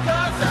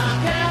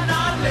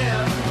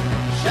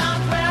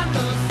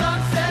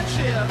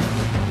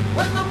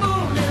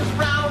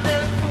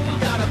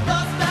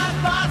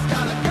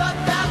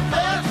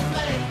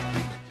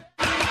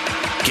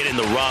 Get in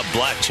the Rob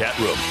Black chat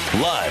room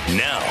live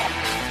now.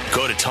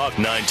 Go to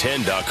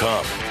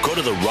talk910.com. Go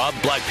to the Rob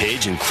Black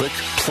page and click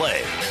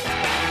play.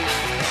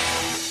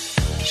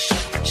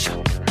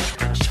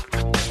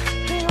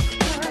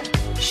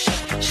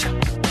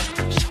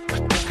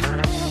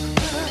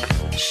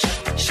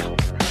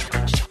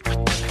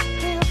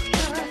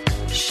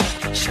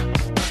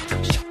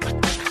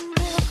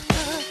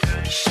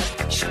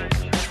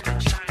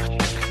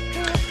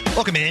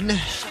 Welcome in.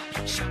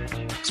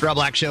 It's the Rob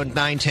Black Show,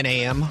 9:10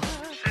 a.m.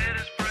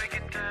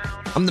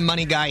 I'm the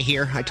money guy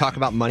here. I talk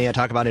about money. I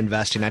talk about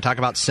investing. I talk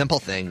about simple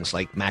things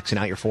like maxing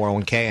out your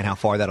 401k and how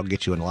far that'll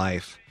get you in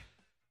life.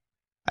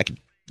 I could,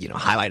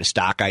 highlight a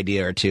stock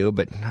idea or two,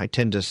 but I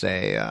tend to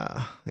say,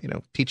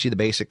 teach you the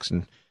basics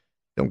and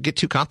don't get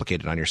too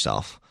complicated on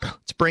yourself.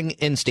 Let's bring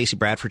in Stacey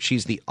Bradford.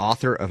 She's the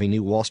author of a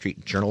new Wall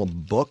Street Journal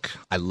book.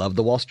 I love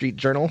the Wall Street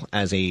Journal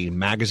as a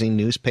magazine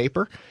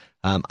newspaper.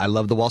 I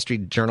love the Wall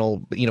Street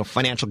Journal,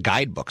 financial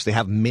guidebooks. They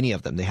have many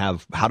of them. They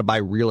have how to buy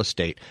real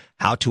estate,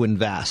 how to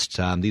invest.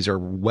 These are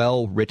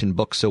well-written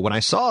books. So when I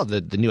saw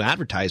the new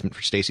advertisement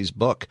for Stacey's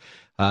book,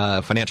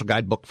 financial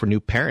guidebook for new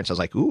parents, I was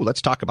like, ooh,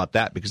 let's talk about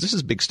that because this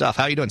is big stuff.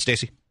 How are you doing,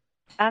 Stacey?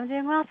 I'm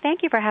doing well.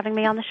 Thank you for having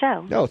me on the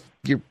show. Oh,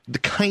 you're the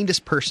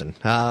kindest person.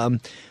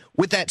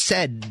 With that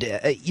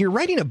said, you're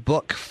writing a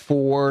book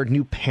for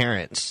new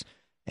parents,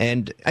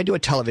 and I do a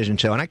television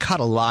show, and I caught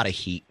a lot of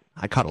heat.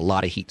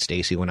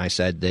 Stacey, when I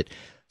said that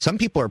some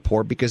people are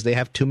poor because they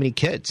have too many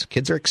kids.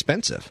 Kids are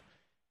expensive.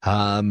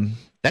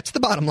 That's the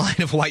bottom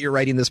line of why you're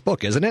writing this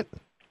book, isn't it?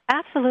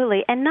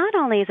 Absolutely. And not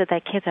only is it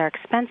that kids are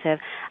expensive,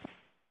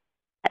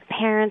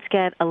 parents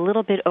get a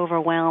little bit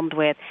overwhelmed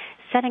with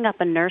setting up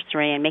a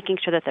nursery and making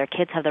sure that their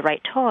kids have the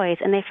right toys,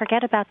 and they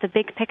forget about the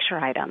big picture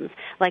items,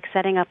 like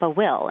setting up a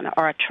will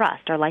or a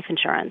trust or life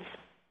insurance.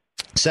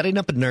 Setting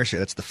up a nursery,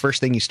 that's the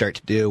first thing you start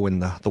to do when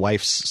the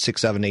wife's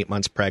 6, 7, 8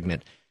 months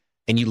pregnant.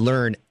 And you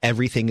learn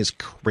everything is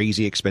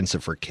crazy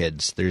expensive for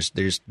kids.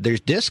 There's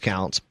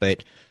discounts,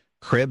 but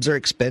cribs are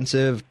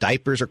expensive,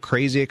 diapers are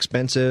crazy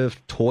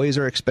expensive, toys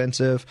are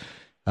expensive.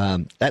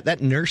 That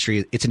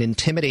nursery, it's an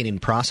intimidating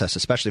process,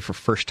 especially for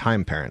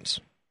first-time parents.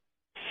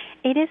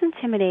 It is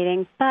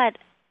intimidating, but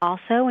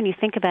also when you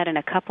think about in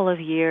a couple of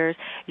years,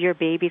 your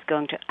baby's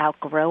going to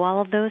outgrow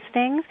all of those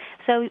things.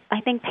 So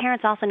I think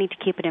parents also need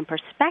to keep it in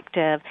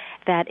perspective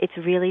that it's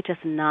really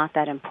just not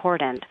that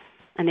important.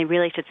 And they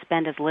really should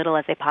spend as little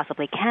as they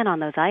possibly can on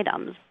those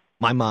items.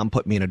 My mom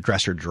put me in a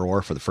dresser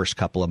drawer for the first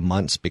couple of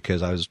months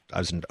because I was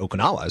in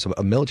Okinawa. I was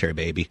a military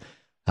baby.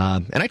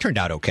 And I turned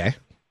out okay.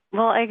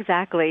 Well,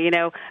 exactly.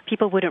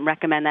 People wouldn't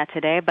recommend that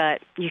today,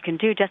 but you can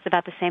do just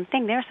about the same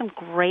thing. There are some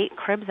great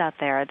cribs out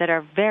there that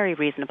are very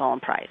reasonable in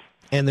price.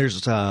 And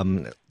there's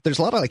there's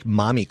a lot of like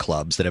mommy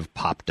clubs that have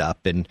popped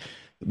up, and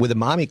with the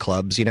mommy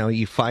clubs,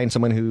 you find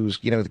someone who's,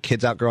 the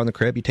kid's outgrowing the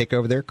crib, you take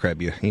over their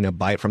crib, you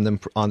buy it from them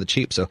on the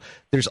cheap. So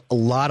there's a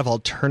lot of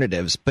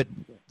alternatives, but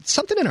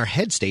something in our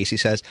head, Stacey,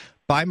 says,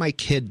 buy my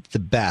kid the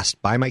best,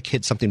 buy my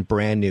kid something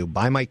brand new,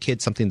 buy my kid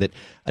something that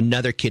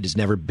another kid has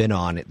never been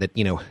on, that,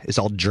 is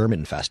all germ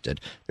infested.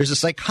 There's a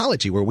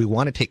psychology where we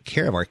want to take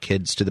care of our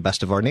kids to the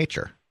best of our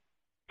nature.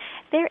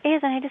 There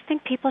is, and I just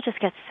think people just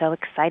get so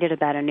excited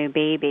about a new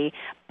baby,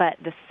 but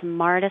the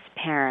smartest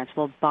parents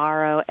will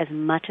borrow as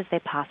much as they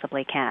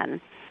possibly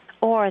can,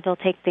 or they'll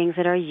take things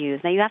that are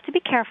used. Now, you have to be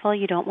careful.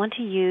 You don't want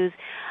to use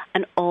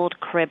an old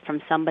crib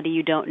from somebody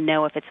you don't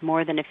know if it's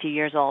more than a few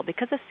years old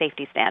because of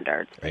safety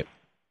standards. Right.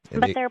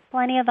 But there are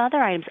plenty of other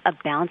items. A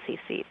bouncy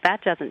seat,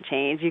 that doesn't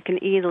change. You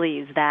can easily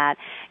use that.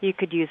 You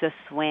could use a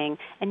swing,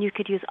 and you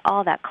could use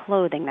all that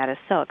clothing that is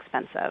so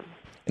expensive.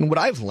 And what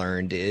I've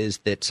learned is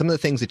that some of the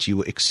things that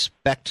you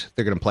expect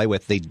they're going to play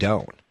with, they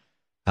don't.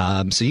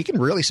 So you can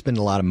really spend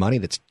a lot of money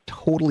that's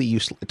totally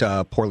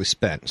poorly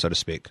spent, so to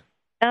speak.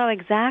 Oh,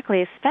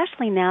 exactly.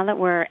 Especially now that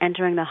we're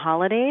entering the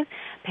holidays,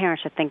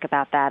 parents should think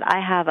about that. I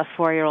have a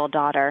 4-year-old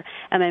daughter,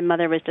 and my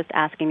mother was just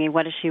asking me,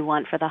 what does she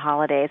want for the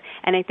holidays?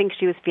 And I think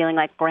she was feeling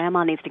like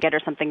Grandma needs to get her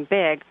something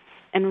big.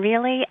 And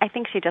really, I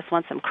think she just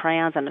wants some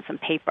crayons and some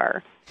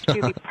paper. She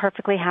would be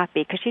perfectly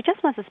happy because she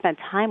just wants to spend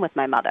time with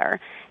my mother.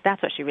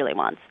 That's what she really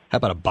wants. How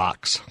about a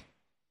box?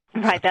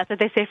 Right, that's what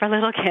they say for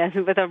little kids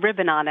with a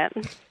ribbon on it.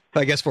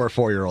 I guess for a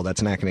 4-year-old,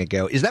 that's not going to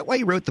go. Is that why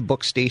you wrote the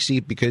book, Stacey?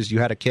 Because you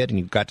had a kid and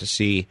you got to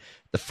see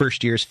the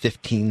first year's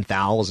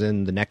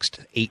 $15,000, the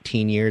next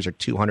 18 years are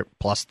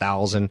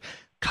 $200,000+.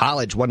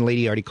 College, one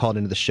lady already called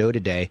into the show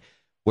today,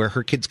 where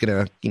her kid's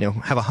going to,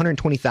 have a $120,000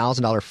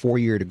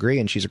 4-year degree,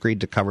 and she's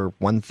agreed to cover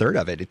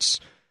 1/3 of it. It's,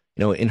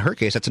 in her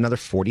case, that's another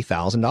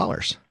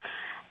 $40,000.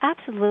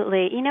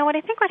 Absolutely. What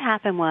I think what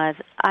happened was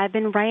I've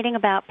been writing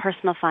about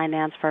personal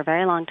finance for a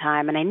very long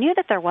time, and I knew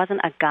that there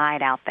wasn't a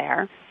guide out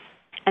there.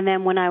 And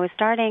then when I was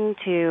starting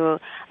to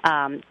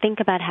think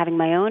about having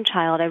my own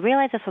child, I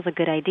realized this was a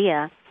good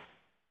idea.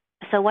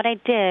 So what I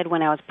did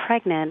when I was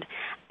pregnant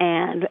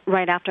and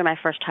right after my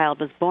first child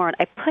was born,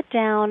 I put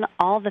down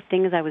all the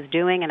things I was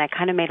doing, and I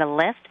kind of made a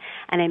list,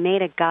 and I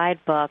made a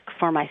guidebook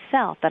for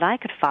myself that I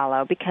could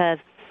follow, because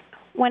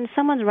when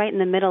someone's right in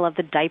the middle of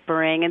the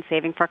diapering and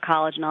saving for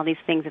college and all these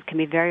things, it can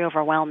be very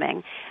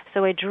overwhelming.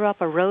 So I drew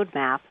up a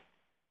roadmap,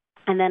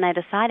 and then I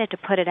decided to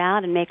put it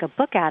out and make a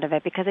book out of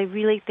it, because I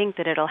really think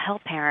that it'll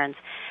help parents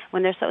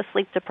when they're so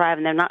sleep-deprived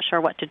and they're not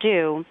sure what to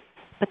do,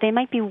 but they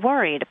might be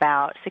worried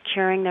about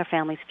securing their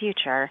family's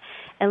future.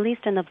 At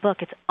least in the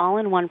book, it's all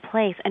in one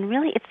place, and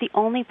really it's the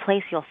only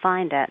place you'll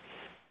find it,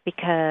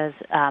 because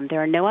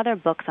there are no other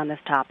books on this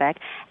topic.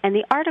 And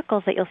the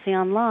articles that you'll see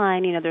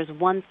online, there's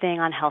one thing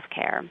on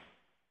healthcare,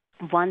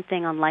 one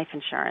thing on life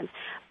insurance,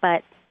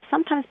 but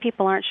sometimes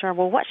people aren't sure,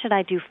 well, what should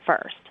I do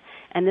first?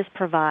 And this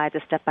provides a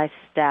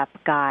step-by-step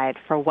guide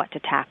for what to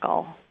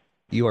tackle.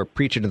 You are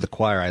preaching to the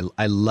choir.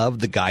 I love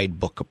the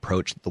guidebook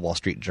approach that the Wall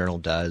Street Journal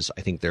does.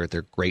 I think they're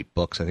great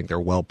books. I think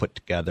they're well put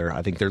together.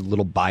 I think they're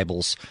little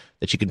Bibles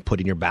that you can put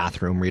in your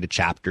bathroom, read a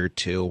chapter or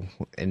two,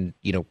 and,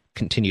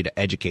 continue to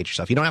educate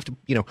yourself. You don't have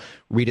to,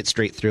 read it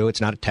straight through. It's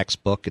not a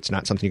textbook. It's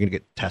not something you're going to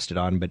get tested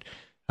on, but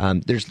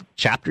there's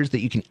chapters that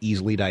you can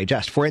easily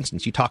digest. For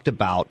instance, you talked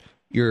about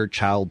your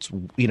child's,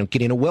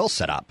 getting a will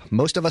set up.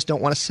 Most of us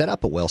don't want to set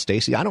up a will,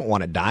 Stacey. I don't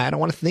want to die. I don't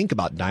want to think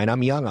about dying.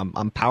 I'm young.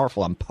 I'm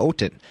powerful. I'm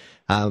potent.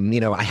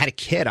 I had a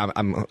kid.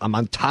 I'm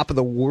on top of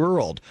the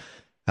world,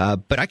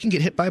 but I can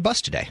get hit by a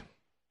bus today.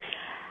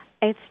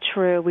 It's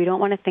true. We don't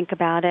want to think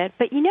about it.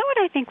 But you know what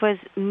I think was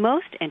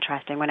most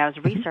interesting when I was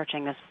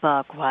researching this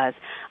book was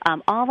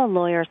all the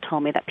lawyers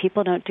told me that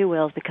people don't do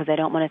wills because they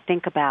don't want to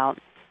think about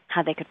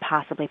how they could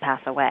possibly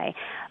pass away.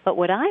 But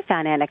what I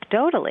found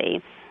anecdotally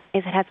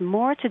is it has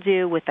more to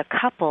do with the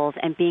couples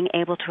and being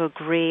able to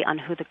agree on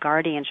who the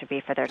guardian should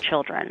be for their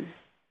children.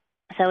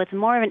 So it's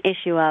more of an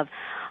issue of,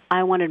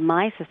 I wanted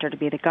my sister to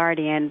be the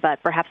guardian,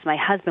 but perhaps my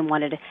husband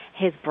wanted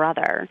his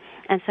brother.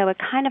 And so it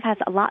kind of has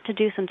a lot to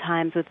do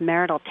sometimes with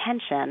marital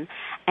tension,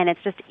 and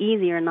it's just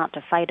easier not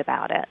to fight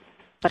about it.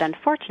 But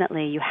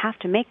unfortunately, you have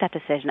to make that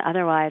decision.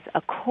 Otherwise,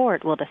 a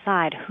court will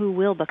decide who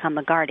will become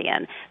the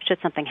guardian should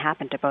something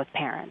happen to both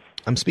parents.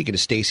 I'm speaking to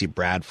Stacey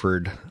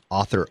Bradford,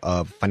 author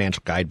of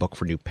Financial Guidebook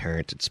for New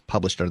Parents. It's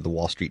published under the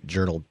Wall Street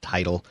Journal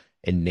title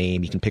and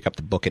name. You can pick up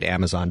the book at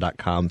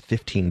Amazon.com,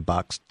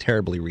 $15,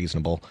 terribly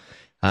reasonable.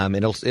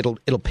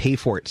 It'll pay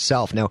for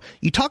itself. Now,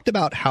 you talked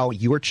about how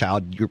your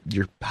child,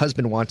 your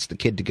husband wants the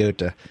kid to go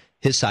to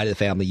his side of the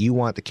family. You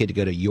want the kid to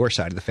go to your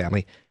side of the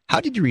family. How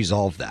did you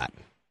resolve that?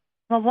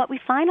 Well, what we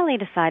finally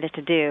decided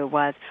to do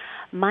was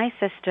my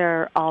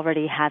sister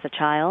already has a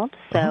child,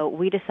 so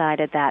we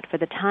decided that for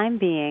the time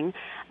being,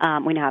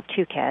 we now have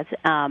 2 kids,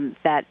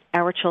 that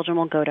our children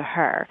will go to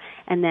her.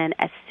 And then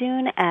as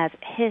soon as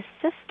his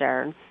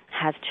sister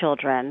has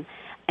children,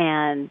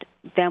 and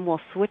then we'll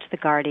switch the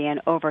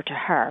guardian over to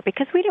her,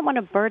 because we didn't want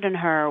to burden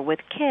her with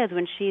kids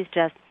when she's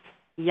just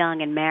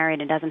young and married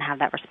and doesn't have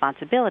that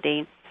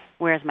responsibility,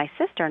 whereas my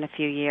sister in a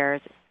few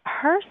years,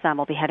 her son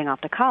will be heading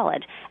off to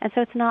college, and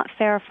so it's not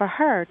fair for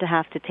her to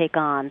have to take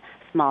on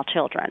small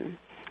children.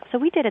 So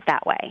we did it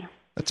that way.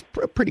 That's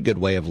a pretty good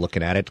way of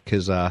looking at it,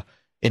 because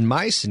in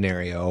my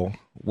scenario,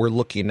 we're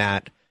looking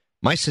at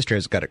my sister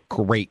has got a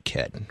great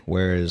kid,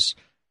 whereas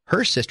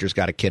her sister's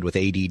got a kid with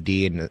ADD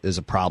and is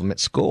a problem at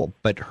school,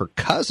 but her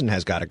cousin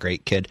has got a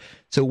great kid.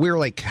 So we're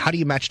like, how do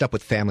you match it up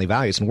with family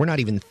values? And we're not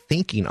even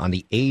thinking on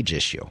the age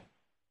issue.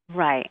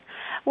 Right.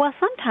 Well,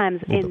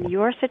 sometimes in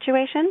your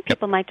situation,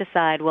 people might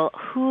decide, well,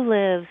 who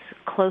lives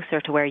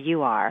closer to where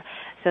you are,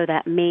 so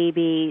that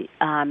maybe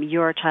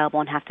your child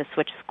won't have to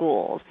switch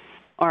schools,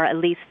 or at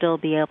least still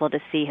be able to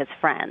see his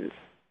friends.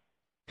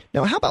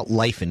 Now, how about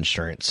life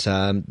insurance?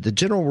 The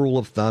general rule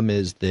of thumb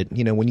is that,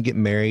 when you get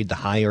married, the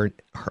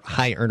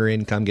high earner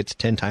income gets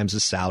 10 times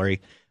the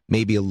salary,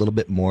 maybe a little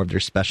bit more of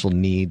their special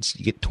needs.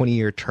 You get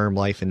 20-year term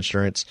life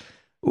insurance.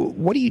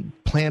 What do you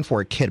plan for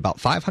a kid? About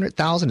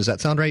 $500,000? Does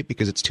that sound right?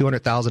 Because it's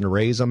 $200,000 to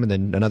raise them and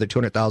then another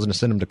 $200,000 to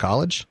send them to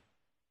college?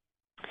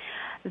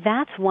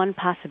 That's one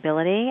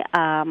possibility.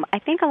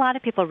 I think a lot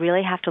of people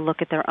really have to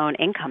look at their own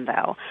income,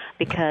 though,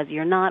 because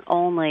you're not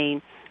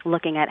only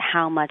looking at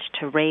how much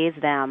to raise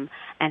them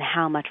and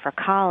how much for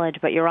college,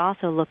 but you're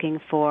also looking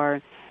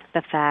for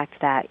the fact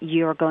that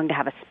you're going to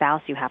have a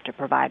spouse you have to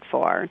provide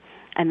for,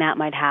 and that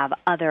might have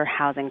other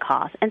housing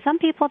costs. And some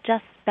people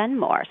just spend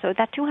more. So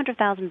that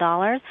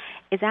 $200,000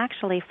 is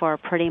actually for a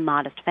pretty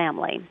modest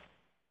family.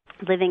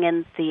 Living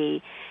in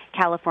the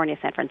California,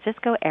 San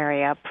Francisco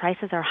area,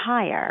 prices are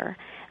higher,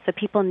 so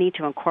people need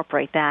to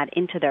incorporate that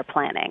into their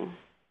planning.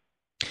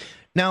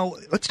 Now,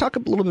 let's talk a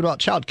little bit about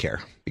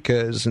childcare,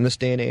 because in this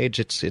day and age,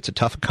 it's a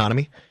tough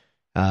economy.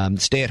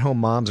 Stay-at-home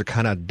moms are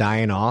kind of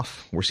dying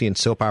off. We're seeing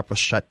soap operas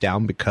shut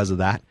down because of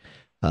that.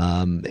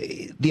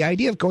 The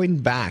idea of going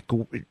back,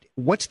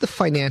 what's the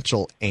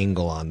financial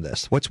angle on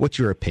this? What's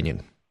your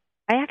opinion?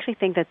 I actually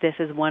think that this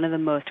is one of the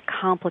most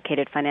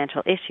complicated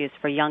financial issues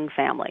for young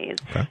families,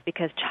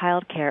 because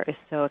childcare is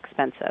so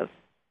expensive.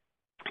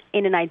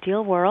 In an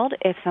ideal world,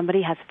 if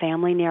somebody has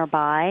family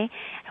nearby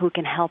who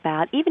can help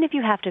out, even if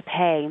you have to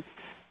pay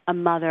a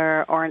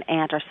mother or an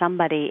aunt or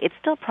somebody, it's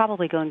still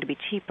probably going to be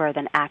cheaper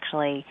than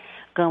actually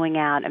going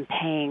out and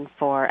paying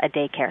for a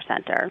daycare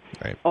center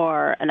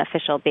or an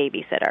official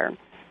babysitter.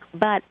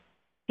 But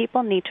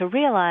people need to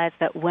realize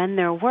that when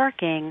they're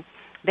working,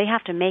 they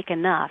have to make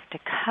enough to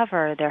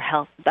cover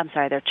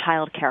their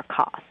child care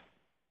costs.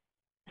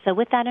 So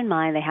with that in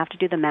mind, they have to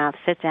do the math,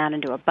 sit down,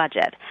 and do a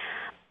budget.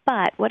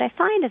 But what I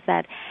find is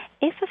that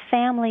if a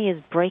family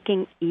is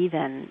breaking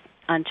even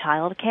on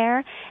child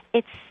care,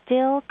 it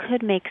still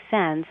could make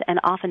sense, and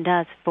often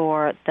does,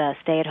 for the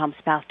stay-at-home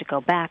spouse to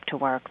go back to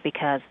work,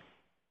 because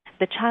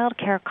the child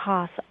care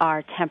costs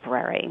are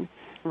temporary,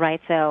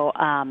 right? So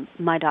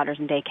my daughter's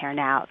in daycare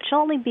now. She'll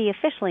only be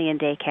officially in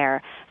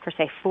daycare for,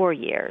 say, 4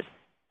 years,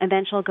 and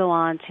then she'll go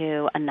on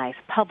to a nice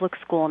public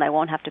school, and I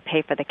won't have to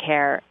pay for the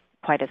care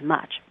quite as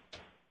much.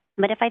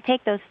 But if I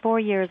take those 4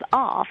 years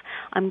off,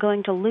 I'm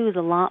going to lose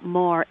a lot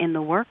more in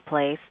the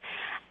workplace.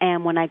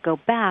 And when I go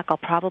back, I'll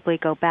probably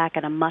go back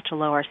at a much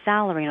lower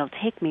salary, and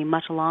it'll take me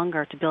much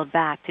longer to build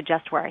back to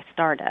just where I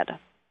started.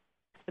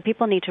 So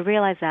people need to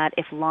realize that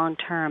if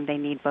long-term, they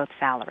need both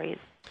salaries.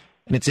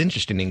 And it's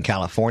interesting in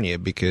California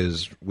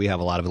because we have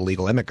a lot of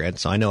illegal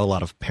immigrants. So I know a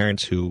lot of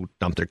parents who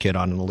dump their kid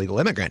on an illegal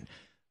immigrant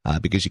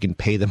because you can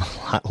pay them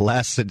a lot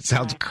less. It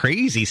sounds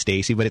crazy,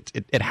 Stacy, but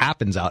it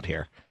happens out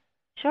here.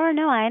 Sure,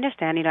 no, I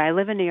understand. I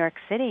live in New York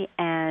City,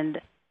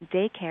 and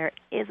daycare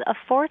is a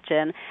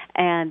fortune,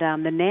 and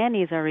the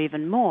nannies are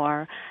even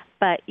more.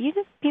 But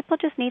people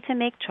just need to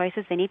make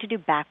choices. They need to do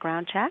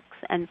background checks,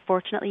 and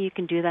fortunately you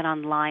can do that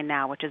online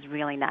now, which is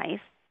really nice.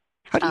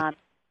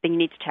 Then you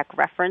need to check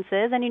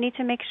references, and you need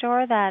to make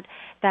sure that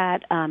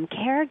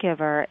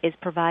caregiver is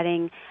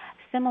providing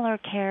similar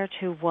care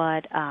to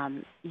what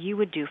you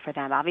would do for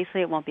them.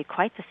 Obviously, it won't be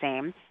quite the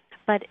same,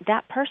 but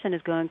that person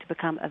is going to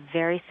become a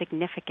very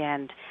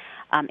significant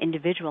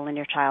individual in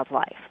your child's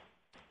life.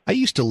 I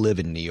used to live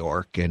in New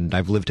York, and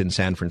I've lived in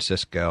San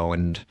Francisco,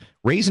 and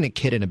raising a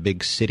kid in a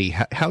big city,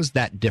 how's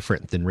that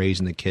different than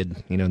raising the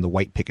kid, in the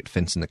white picket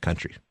fence in the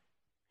country?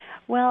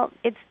 Well,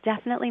 it's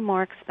definitely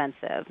more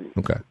expensive.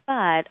 Okay.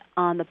 But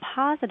on the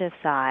positive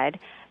side,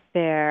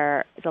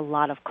 there is a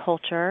lot of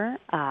culture.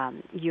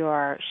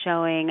 You're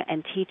showing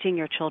and teaching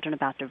your children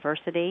about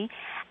diversity,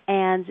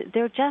 and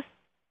they're just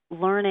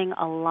learning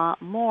a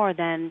lot more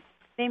than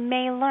they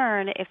may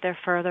learn if they're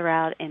further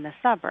out in the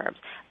suburbs.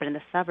 But in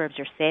the suburbs,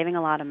 you're saving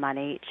a lot of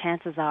money.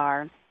 Chances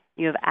are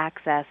you have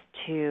access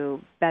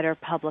to better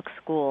public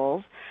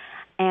schools,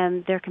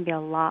 and there can be a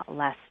lot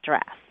less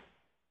stress.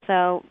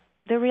 So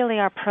there really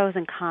are pros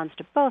and cons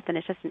to both, and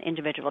it's just an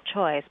individual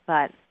choice,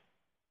 but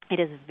it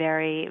is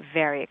very,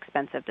 very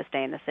expensive to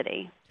stay in the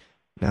city.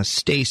 Now,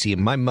 Stacy,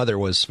 my mother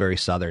was very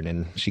Southern,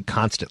 and she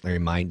constantly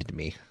reminded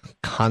me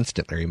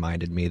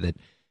that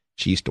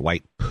she used to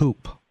wipe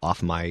poop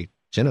off my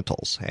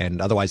genitals, and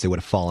otherwise they would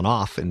have fallen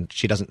off, and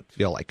she doesn't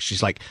feel like,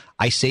 she's like,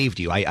 I saved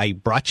you. I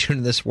brought you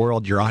into this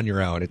world. You're on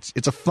your own.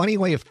 It's a funny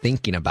way of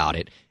thinking about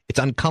it. It's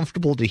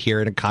uncomfortable to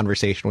hear in a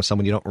conversation with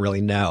someone you don't really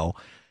know.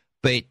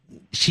 But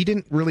she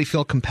didn't really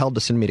feel compelled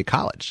to send me to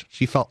college.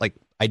 She felt like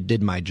I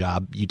did my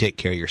job. You take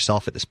care of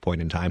yourself at this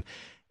point in time.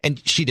 And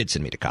she did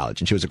send me to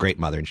college, and she was a great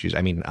mother.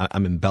 And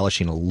I'm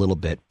embellishing a little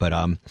bit, but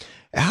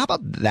how about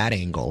that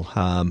angle?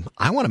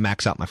 I want to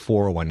max out my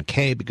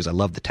 401k because I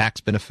love the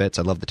tax benefits.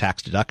 I love the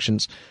tax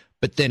deductions.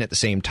 But then at the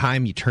same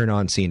time, you turn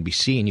on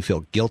CNBC and you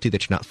feel guilty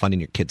that you're not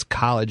funding your kid's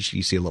college.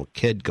 You see a little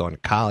kid going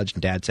to college,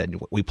 and dad said,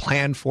 we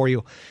planned for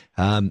you.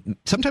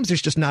 Sometimes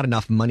there's just not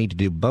enough money to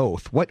do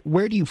both.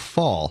 Where do you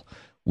fall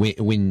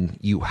when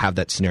you have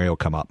that scenario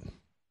come up?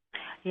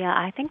 Yeah,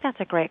 I think that's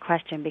a great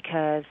question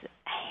because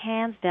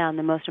hands down,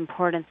 the most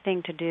important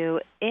thing to do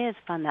is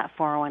fund that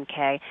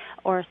 401k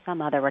or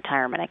some other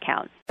retirement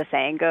account. The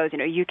saying goes,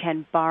 you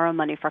can borrow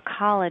money for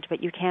college,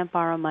 but you can't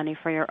borrow money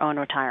for your own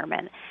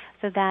retirement.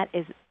 So that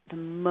is the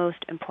most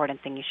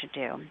important thing you should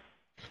do.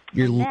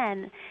 And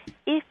then,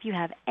 if you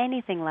have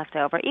anything left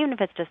over, even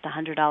if it's just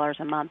 $100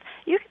 a month,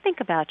 you can think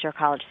about your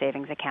college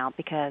savings account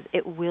because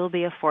it will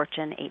be a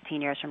fortune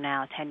 18 years from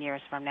now, 10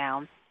 years from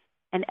now,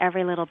 and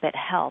every little bit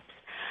helps.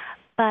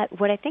 But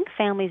what I think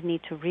families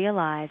need to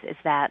realize is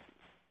that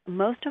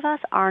most of us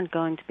aren't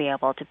going to be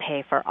able to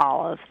pay for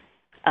all of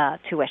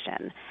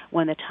tuition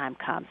when the time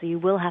comes. So you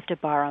will have to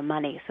borrow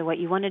money. So what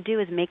you want to do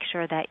is make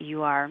sure that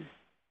you are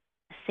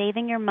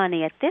saving your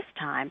money at this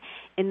time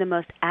in the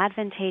most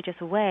advantageous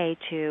way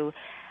to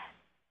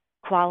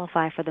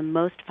qualify for the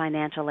most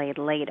financial aid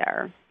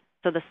later.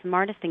 So the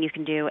smartest thing you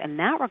can do in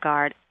that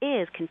regard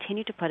is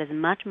continue to put as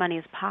much money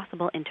as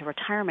possible into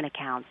retirement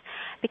accounts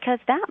because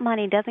that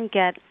money doesn't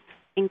get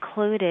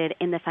included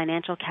in the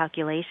financial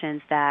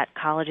calculations that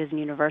colleges and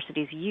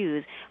universities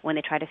use when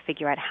they try to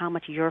figure out how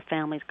much your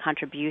family's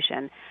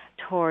contribution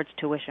towards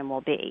tuition will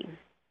be.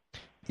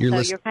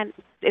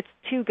 It's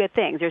two good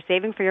things. You're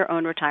saving for your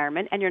own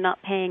retirement, and you're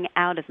not paying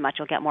out as much.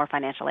 You'll get more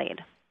financial aid.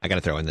 I got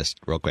to throw in this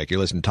real quick. You're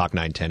listening to Talk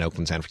 910,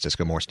 Oakland, San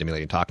Francisco, more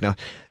stimulating talk. Now,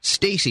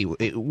 Stacy,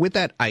 with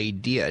that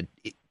idea,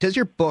 does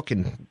your book,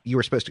 and you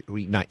were supposed to,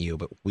 not you,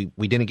 but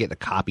we didn't get the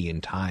copy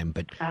in time,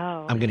 but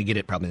I'm going to get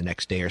it probably the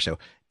next day or so.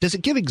 Does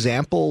it give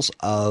examples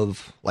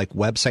of like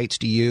websites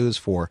to use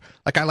for,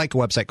 like I like a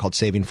website called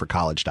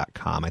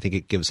savingforcollege.com. I think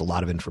it gives a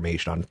lot of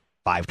information on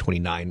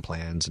 529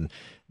 plans and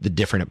the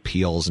different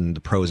appeals and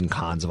the pros and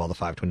cons of all the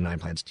 529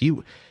 plans.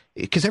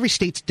 Because every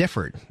state's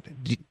different.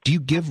 Do you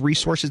give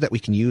resources that we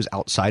can use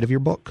outside of your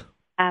book?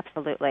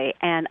 Absolutely,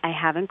 and I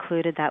have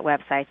included that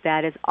website.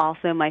 That is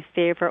also my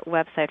favorite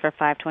website for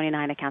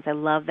 529 accounts. I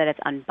love that it's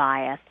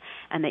unbiased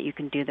and that you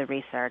can do the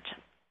research.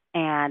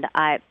 And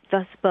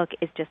this book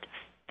is just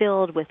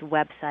filled with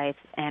websites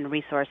and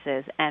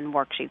resources and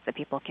worksheets that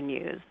people can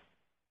use.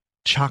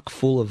 Chock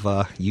full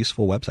of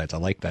useful websites. I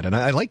like that. And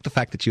I like the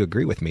fact that you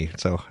agree with me.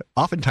 So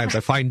oftentimes I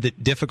find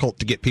it difficult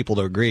to get people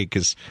to agree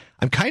because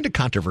I'm kind of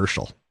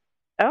controversial.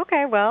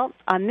 Okay, well,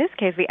 on this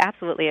case, we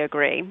absolutely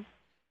agree.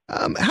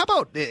 How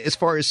about as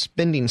far as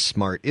spending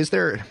smart?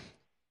 Do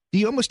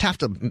you almost have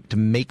to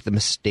make the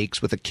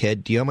mistakes with a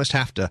kid? Do you almost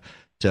have to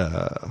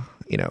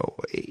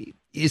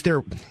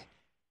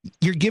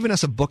you're giving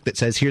us a book that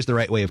says here's the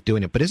right way of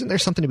doing it, but isn't there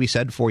something to be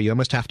said for you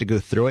almost have to go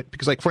through it?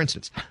 Because, like, for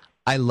instance,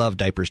 I love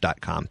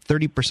diapers.com.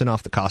 30%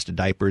 off the cost of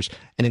diapers.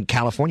 And in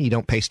California, you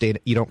don't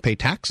pay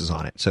taxes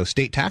on it. So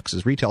state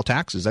taxes, retail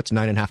taxes, that's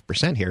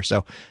 9.5% here.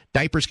 So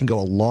diapers can go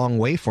a long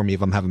way for me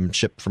if I'm having them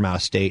shipped from out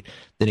of state.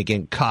 Then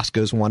again,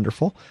 Costco's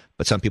wonderful,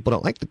 but some people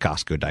don't like the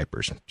Costco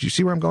diapers. Do you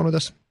see where I'm going with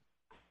this?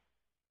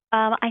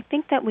 I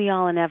think that we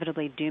all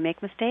inevitably do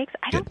make mistakes.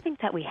 I don't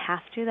think that we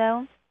have to,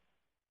 though.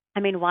 I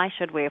mean, why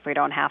should we if we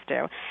don't have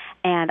to?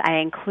 And I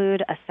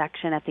include a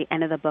section at the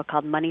end of the book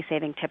called Money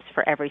Saving Tips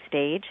for Every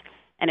Stage.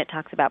 And it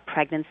talks about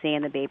pregnancy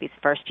and the baby's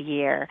first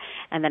year.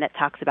 And then it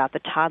talks about the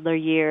toddler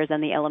years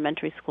and the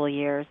elementary school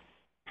years.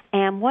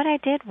 And what I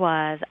did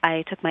was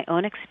I took my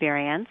own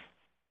experience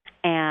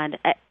and,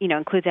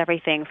 includes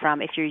everything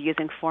from if you're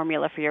using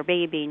formula for your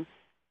baby,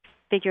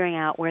 figuring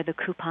out where the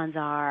coupons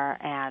are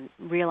and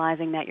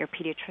realizing that your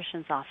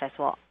pediatrician's office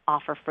will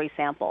offer free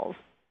samples.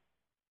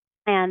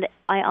 And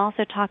I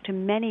also talked to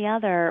many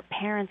other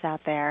parents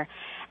out there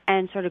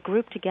and sort of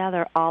grouped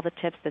together all the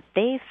tips that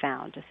they've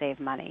found to save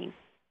money.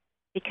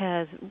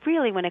 Because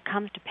really, when it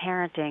comes to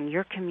parenting,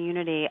 your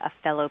community of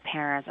fellow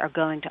parents are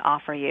going to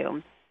offer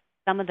you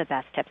some of the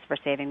best tips for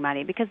saving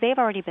money because they've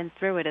already been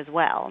through it as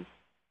well.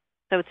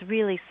 So it's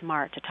really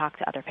smart to talk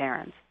to other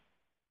parents.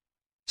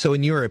 So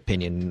in your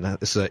opinion,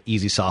 this is an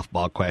easy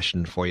softball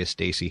question for you,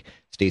 Stacy.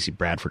 Stacy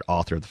Bradford,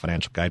 author of the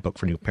Financial Guidebook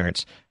for New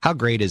Parents. How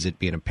great is it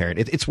being a parent?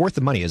 It's worth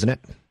the money, isn't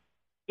it?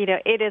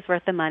 It is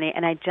worth the money,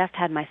 and I just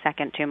had my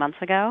second 2 months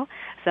ago,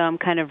 so I'm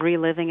kind of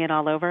reliving it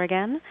all over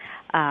again.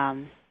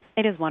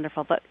 It is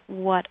wonderful, but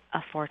what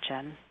a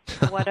fortune.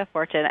 What a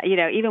fortune.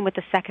 Even with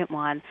the second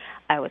one,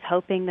 I was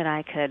hoping that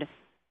I could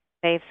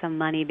save some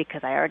money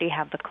because I already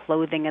have the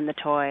clothing and the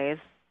toys.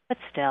 But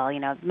still,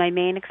 my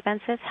main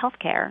expense is health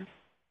care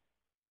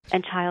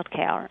and child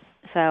care.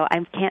 So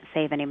I can't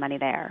save any money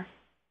there.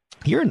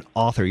 You're an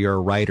author. You're a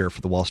writer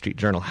for the Wall Street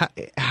Journal.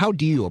 How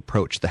do you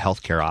approach the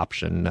health care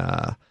option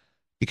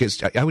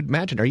Because I would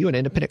imagine, are you an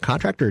independent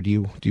contractor or do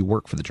you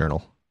work for the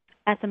Journal?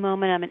 At the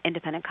moment, I'm an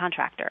independent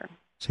contractor.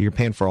 So you're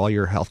paying for all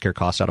your healthcare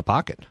costs out of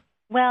pocket.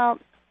 Well,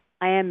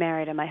 I am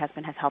married and my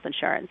husband has health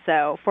insurance,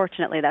 so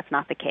fortunately that's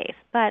not the case.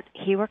 But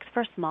he works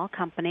for a small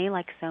company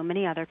like so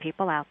many other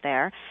people out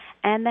there,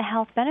 and the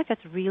health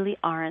benefits really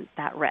aren't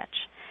that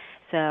rich.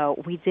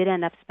 So we did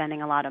end up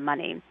spending a lot of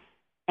money.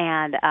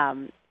 And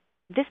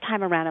this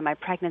time around in my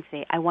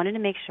pregnancy, I wanted to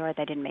make sure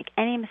that I didn't make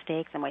any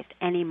mistakes and waste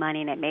any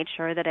money, and I made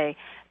sure that I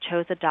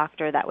chose a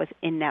doctor that was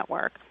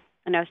in-network.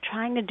 And I was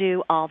trying to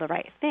do all the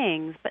right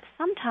things, but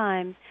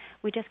sometimes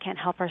we just can't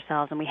help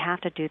ourselves, and we have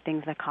to do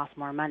things that cost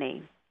more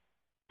money.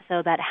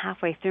 So that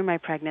halfway through my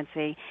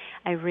pregnancy,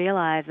 I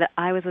realized that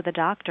I was with a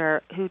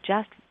doctor who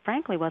just,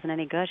 frankly, wasn't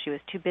any good. She was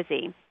too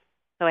busy.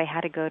 So I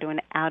had to go to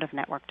an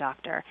out-of-network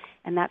doctor,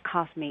 and that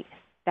cost me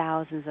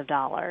thousands of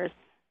dollars.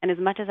 And as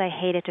much as I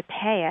hated to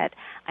pay it,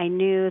 I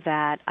knew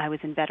that I was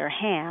in better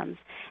hands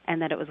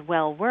and that it was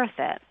well worth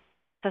it.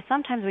 So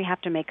sometimes we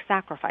have to make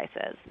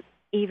sacrifices,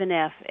 even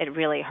if it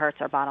really hurts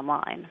our bottom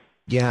line.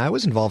 Yeah, I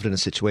was involved in a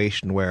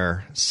situation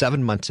where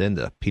 7 months in,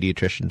 the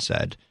pediatrician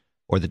said,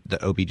 or the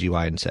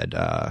OBGYN said,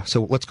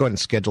 so let's go ahead and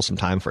schedule some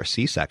time for a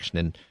C-section.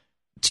 And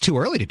it's too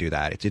early to do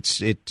that.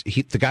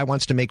 The guy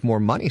wants to make more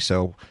money.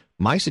 So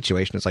my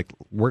situation is like,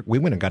 we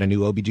went and got a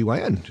new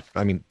OBGYN.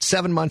 I mean,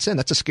 7 months in,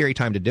 that's a scary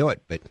time to do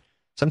it. But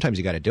sometimes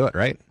you got to do it,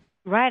 right?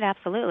 Right,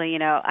 absolutely.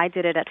 I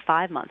did it at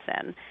 5 months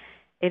in.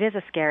 It is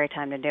a scary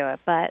time to do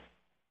it. But,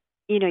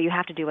 you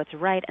have to do what's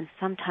right. And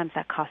sometimes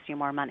that costs you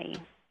more money.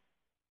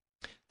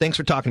 Thanks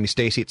for talking to me,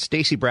 Stacy. It's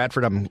Stacy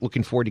Bradford. I'm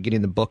looking forward to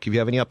getting the book. If you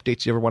have any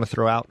updates you ever want to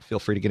throw out, feel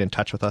free to get in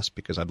touch with us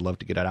because I'd love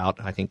to get it out.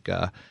 I think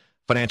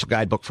Financial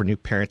Guidebook for New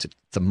Parents,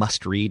 it's a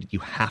must-read. You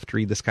have to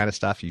read this kind of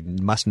stuff. You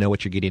must know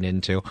what you're getting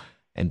into.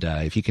 And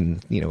if you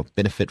can,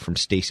 benefit from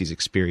Stacy's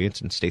experience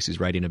and Stacy's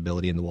writing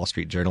ability in the Wall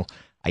Street Journal,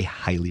 I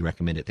highly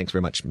recommend it. Thanks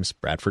very much, Ms.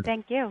 Bradford.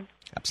 Thank you.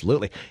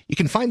 Absolutely. You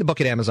can find the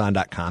book at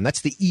Amazon.com. That's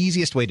the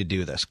easiest way to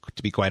do this,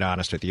 to be quite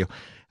honest with you.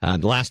 The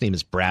last name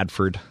is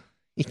Bradford.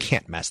 You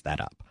can't mess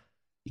that up.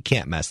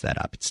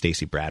 It's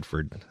Stacy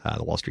Bradford,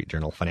 the Wall Street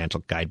Journal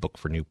Financial Guidebook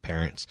for New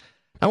Parents.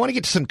 I want to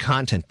get to some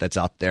content that's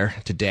out there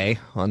today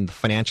on the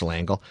financial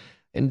angle.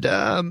 And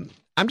I'm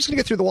just going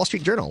to go through the Wall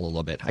Street Journal a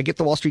little bit. I get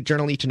the Wall Street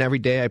Journal each and every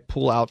day. I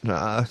pull out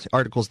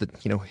articles that,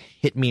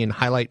 hit me and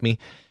highlight me.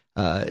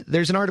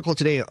 There's an article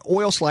today,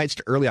 oil slides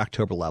to early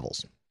October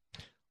levels.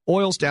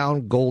 Oil's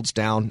down, gold's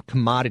down,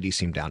 commodities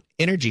seem down,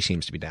 energy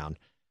seems to be down.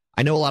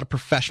 I know a lot of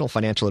professional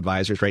financial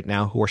advisors right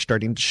now who are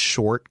starting to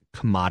short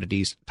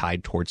commodities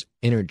tied towards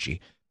energy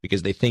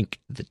because they think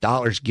the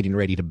dollar's getting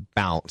ready to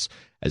bounce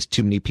as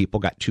too many people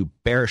got too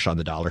bearish on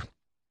the dollar.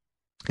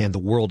 And the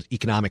world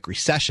economic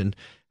recession,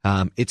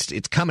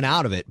 it's coming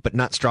out of it, but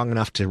not strong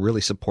enough to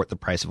really support the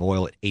price of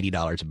oil at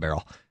 $80 a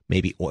barrel.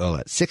 Maybe oil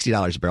at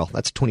 $60 a barrel.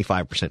 That's a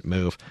 25%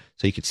 move.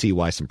 So you can see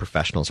why some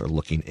professionals are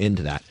looking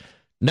into that.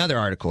 Another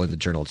article in the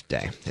Journal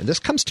today, and this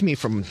comes to me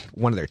from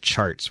one of their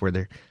charts where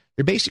they're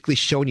basically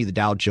showing you the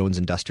Dow Jones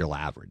Industrial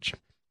Average,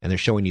 and they're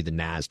showing you the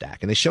NASDAQ,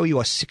 and they show you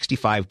a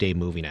 65-day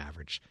moving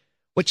average.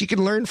 What you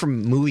can learn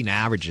from moving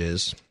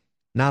averages,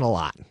 not a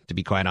lot, to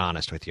be quite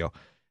honest with you.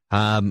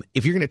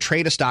 If you're going to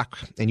trade a stock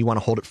and you want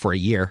to hold it for a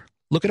year,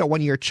 look at a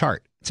one-year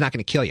chart. It's not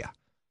going to kill you.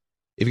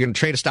 If you're going to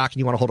trade a stock and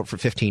you want to hold it for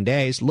 15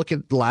 days, look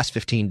at the last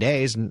 15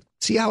 days and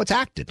see how it's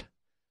acted.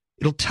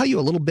 It'll tell you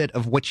a little bit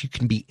of what you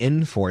can be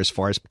in for as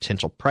far as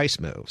potential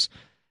price moves.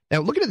 Now,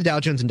 looking at the Dow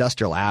Jones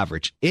Industrial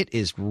Average, it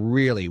is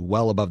really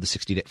well above the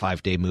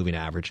 65-day moving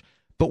average.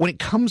 But when it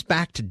comes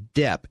back to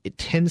dip, it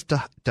tends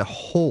to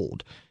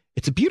hold.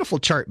 It's a beautiful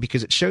chart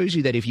because it shows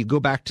you that if you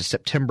go back to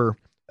September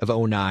of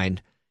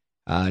 2009,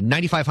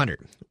 9,500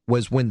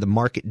 was when the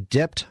market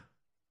dipped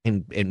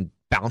and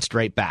bounced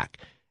right back.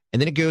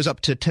 And then it goes up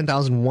to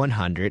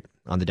 10,100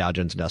 on the Dow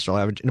Jones Industrial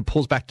Average, and it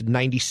pulls back to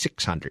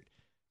 9,600.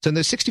 So in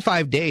those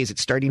 65 days,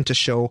 it's starting to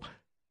show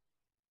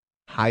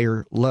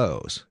higher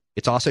lows.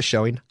 It's also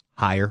showing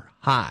higher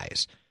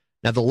highs.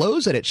 Now, the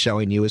lows that it's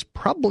showing you is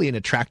probably an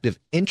attractive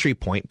entry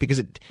point because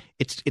it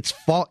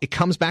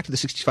comes back to the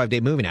 65-day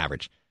moving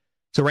average.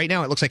 So right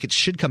now, it looks like it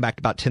should come back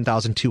to about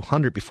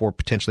 10,200 before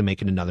potentially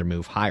making another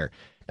move higher.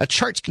 Now,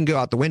 charts can go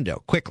out the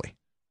window quickly.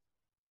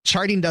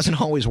 Charting doesn't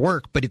always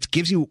work, but it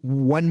gives you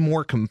one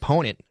more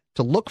component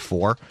to look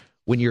for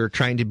when you're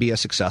trying to be a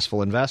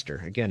successful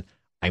investor. Again,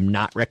 I'm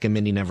not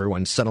recommending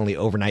everyone suddenly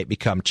overnight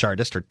become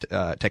chartists or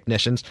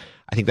technicians.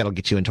 I think that'll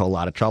get you into a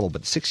lot of trouble.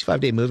 But the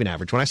 65-day moving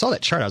average, when I saw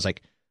that chart, I was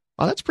like,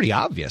 oh, that's pretty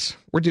obvious.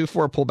 We're due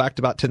for a pullback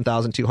to about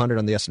 10,200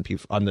 on the S&P,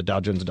 on the Dow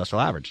Jones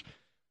Industrial Average.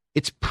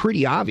 It's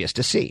pretty obvious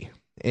to see.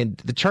 And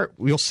the chart,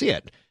 you'll see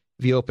it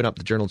if you open up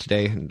the Journal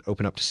today and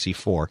open up to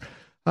C4.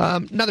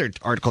 Another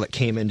article that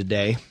came in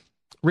today,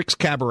 Rick's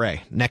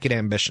Cabaret, Naked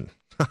Ambition.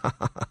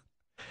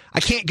 I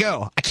can't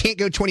go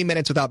 20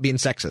 minutes without being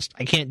sexist.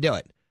 I can't do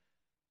it.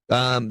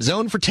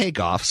 Zone for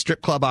takeoff.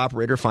 Strip club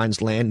operator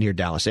finds land near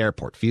Dallas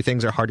Airport. Few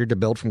things are harder to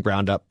build from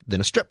ground up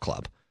than a strip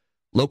club.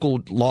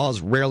 Local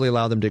laws rarely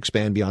allow them to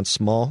expand beyond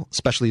small,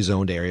 specially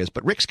zoned areas,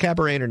 but Rick's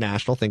Cabaret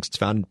International thinks it's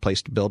found a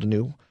place to build a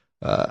new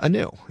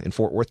anew in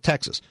Fort Worth,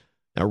 Texas.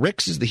 Now,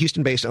 Rick's is the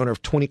Houston-based owner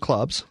of 20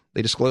 clubs.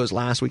 They disclosed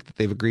last week that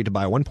they've agreed to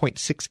buy a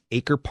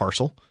 1.6-acre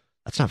parcel.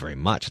 That's not very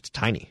much. It's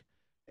tiny.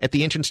 At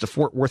the entrance to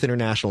Fort Worth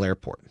International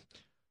Airport.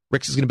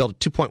 Rick's is going to build a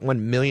 $2.1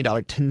 million,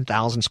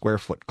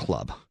 10,000-square-foot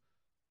club.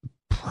 The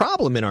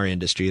problem in our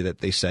industry that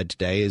they said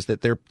today is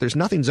that there's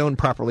nothing zoned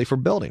properly for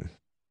building.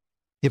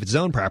 If it's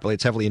zoned properly,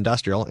 it's heavily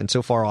industrial and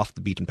so far off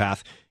the beaten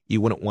path, you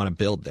wouldn't want to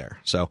build there.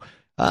 So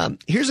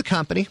here's a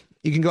company.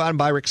 You can go out and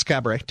buy Rick's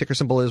Cabaret. Ticker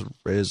symbol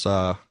is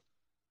I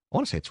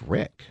want to say it's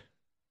Rick.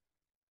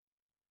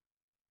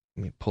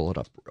 Let me pull it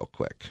up real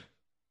quick.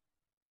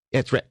 Yeah,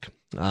 it's Rick.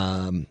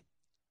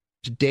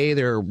 Today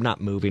they're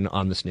not moving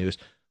on this news,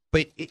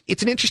 but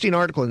it's an interesting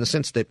article in the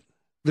sense that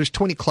there's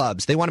 20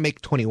 clubs. They want to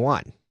make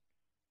 21.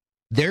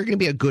 They're going to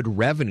be a good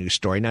revenue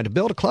story. Now, to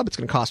build a club, it's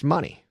going to cost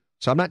money.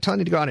 So I'm not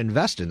telling you to go out and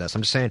invest in this.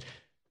 I'm just saying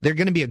they're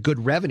going to be a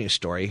good revenue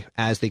story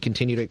as they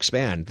continue to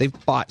expand.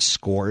 They've bought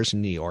Scores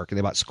in New York, and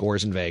they bought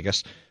Scores in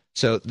Vegas.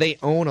 So they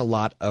own a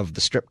lot of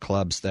the strip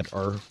clubs that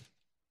are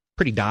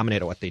pretty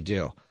dominant at what they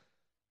do.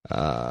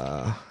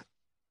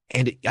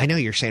 And I know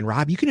you're saying,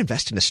 Rob, you can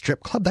invest in a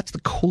strip club? That's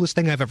the coolest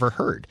thing I've ever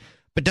heard.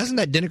 But doesn't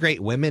that denigrate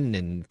women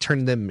and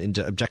turn them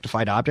into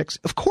objectified objects?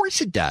 Of course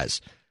it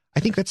does. I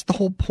think that's the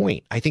whole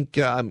point. I think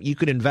you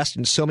could invest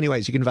in so many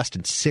ways. You can invest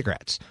in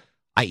cigarettes,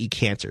 i.e.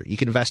 cancer. You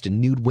can invest in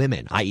nude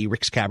women, i.e.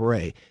 Rick's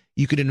Cabaret.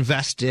 You could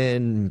invest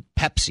in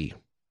Pepsi,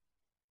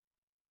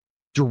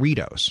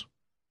 Doritos.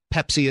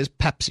 Pepsi is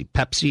Pepsi.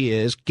 Pepsi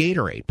is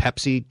Gatorade.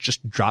 Pepsi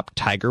just dropped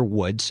Tiger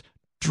Woods'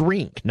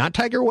 drink, not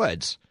Tiger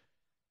Woods.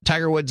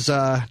 Tiger Woods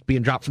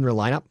being dropped from their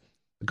lineup.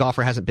 The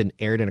golfer hasn't been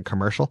aired in a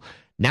commercial.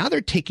 Now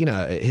they're taking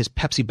his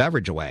Pepsi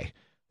beverage away.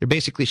 They're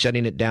basically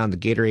shutting it down. The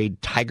Gatorade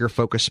Tiger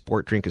Focus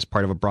sport drink is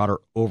part of a broader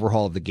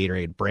overhaul of the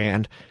Gatorade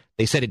brand.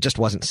 They said it just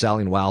wasn't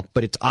selling well,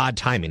 but it's odd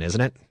timing, isn't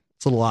it?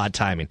 It's a little odd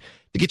timing.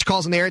 To get your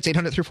calls in there, it's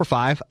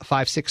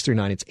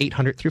 800-345-5639. It's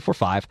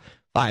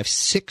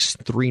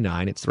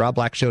 800-345-5639. It's the Rob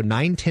Black Show,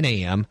 9:10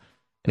 a.m.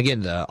 And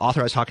again, the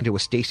author I was talking to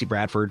was Stacey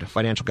Bradford,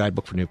 Financial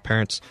Guidebook for New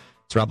Parents.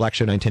 It's Rob Black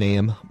Show, 9:10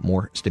 a.m.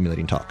 More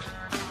stimulating talk.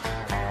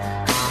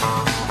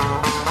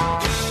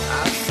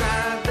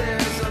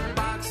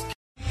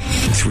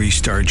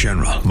 Three-star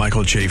General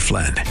Michael J.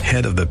 Flynn,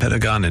 head of the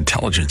Pentagon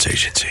Intelligence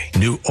Agency,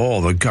 knew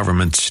all the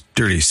government's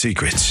dirty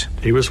secrets.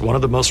 He was one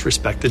of the most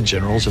respected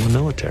generals in the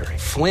military.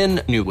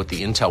 Flynn knew what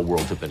the intel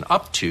world had been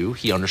up to.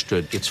 He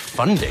understood its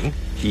funding.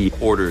 He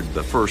ordered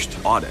the first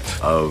audit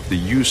of the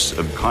use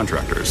of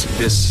contractors.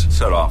 This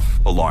set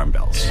off alarm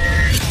bells.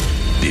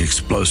 The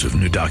explosive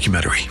new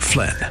documentary,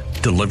 Flynn,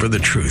 Deliver the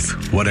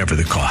Truth, Whatever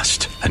the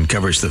Cost,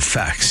 uncovers the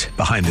facts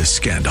behind this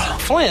scandal.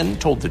 Flynn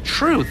told the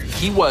truth.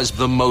 He was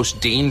the most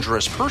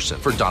dangerous person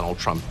for Donald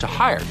Trump to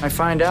hire. I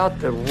find out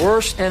the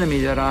worst enemy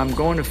that I'm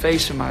going to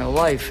face in my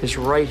life is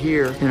right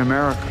here in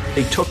America.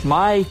 They took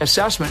my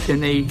assessment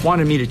and they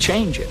wanted me to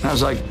change it. And I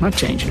was like, I'm not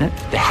changing it.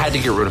 They had to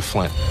get rid of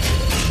Flynn.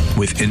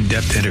 With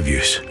in-depth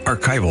interviews,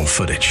 archival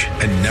footage,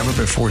 and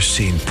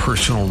never-before-seen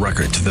personal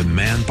records of the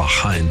man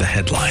behind the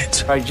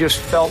headlines. I just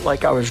felt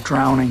like I was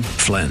drowning.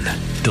 Flynn,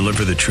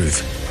 Deliver the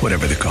Truth,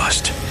 Whatever the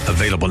Cost.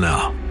 Available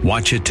now.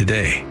 Watch it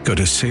today. Go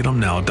to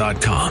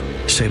salemnow.com.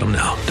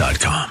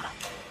 salemnow.com.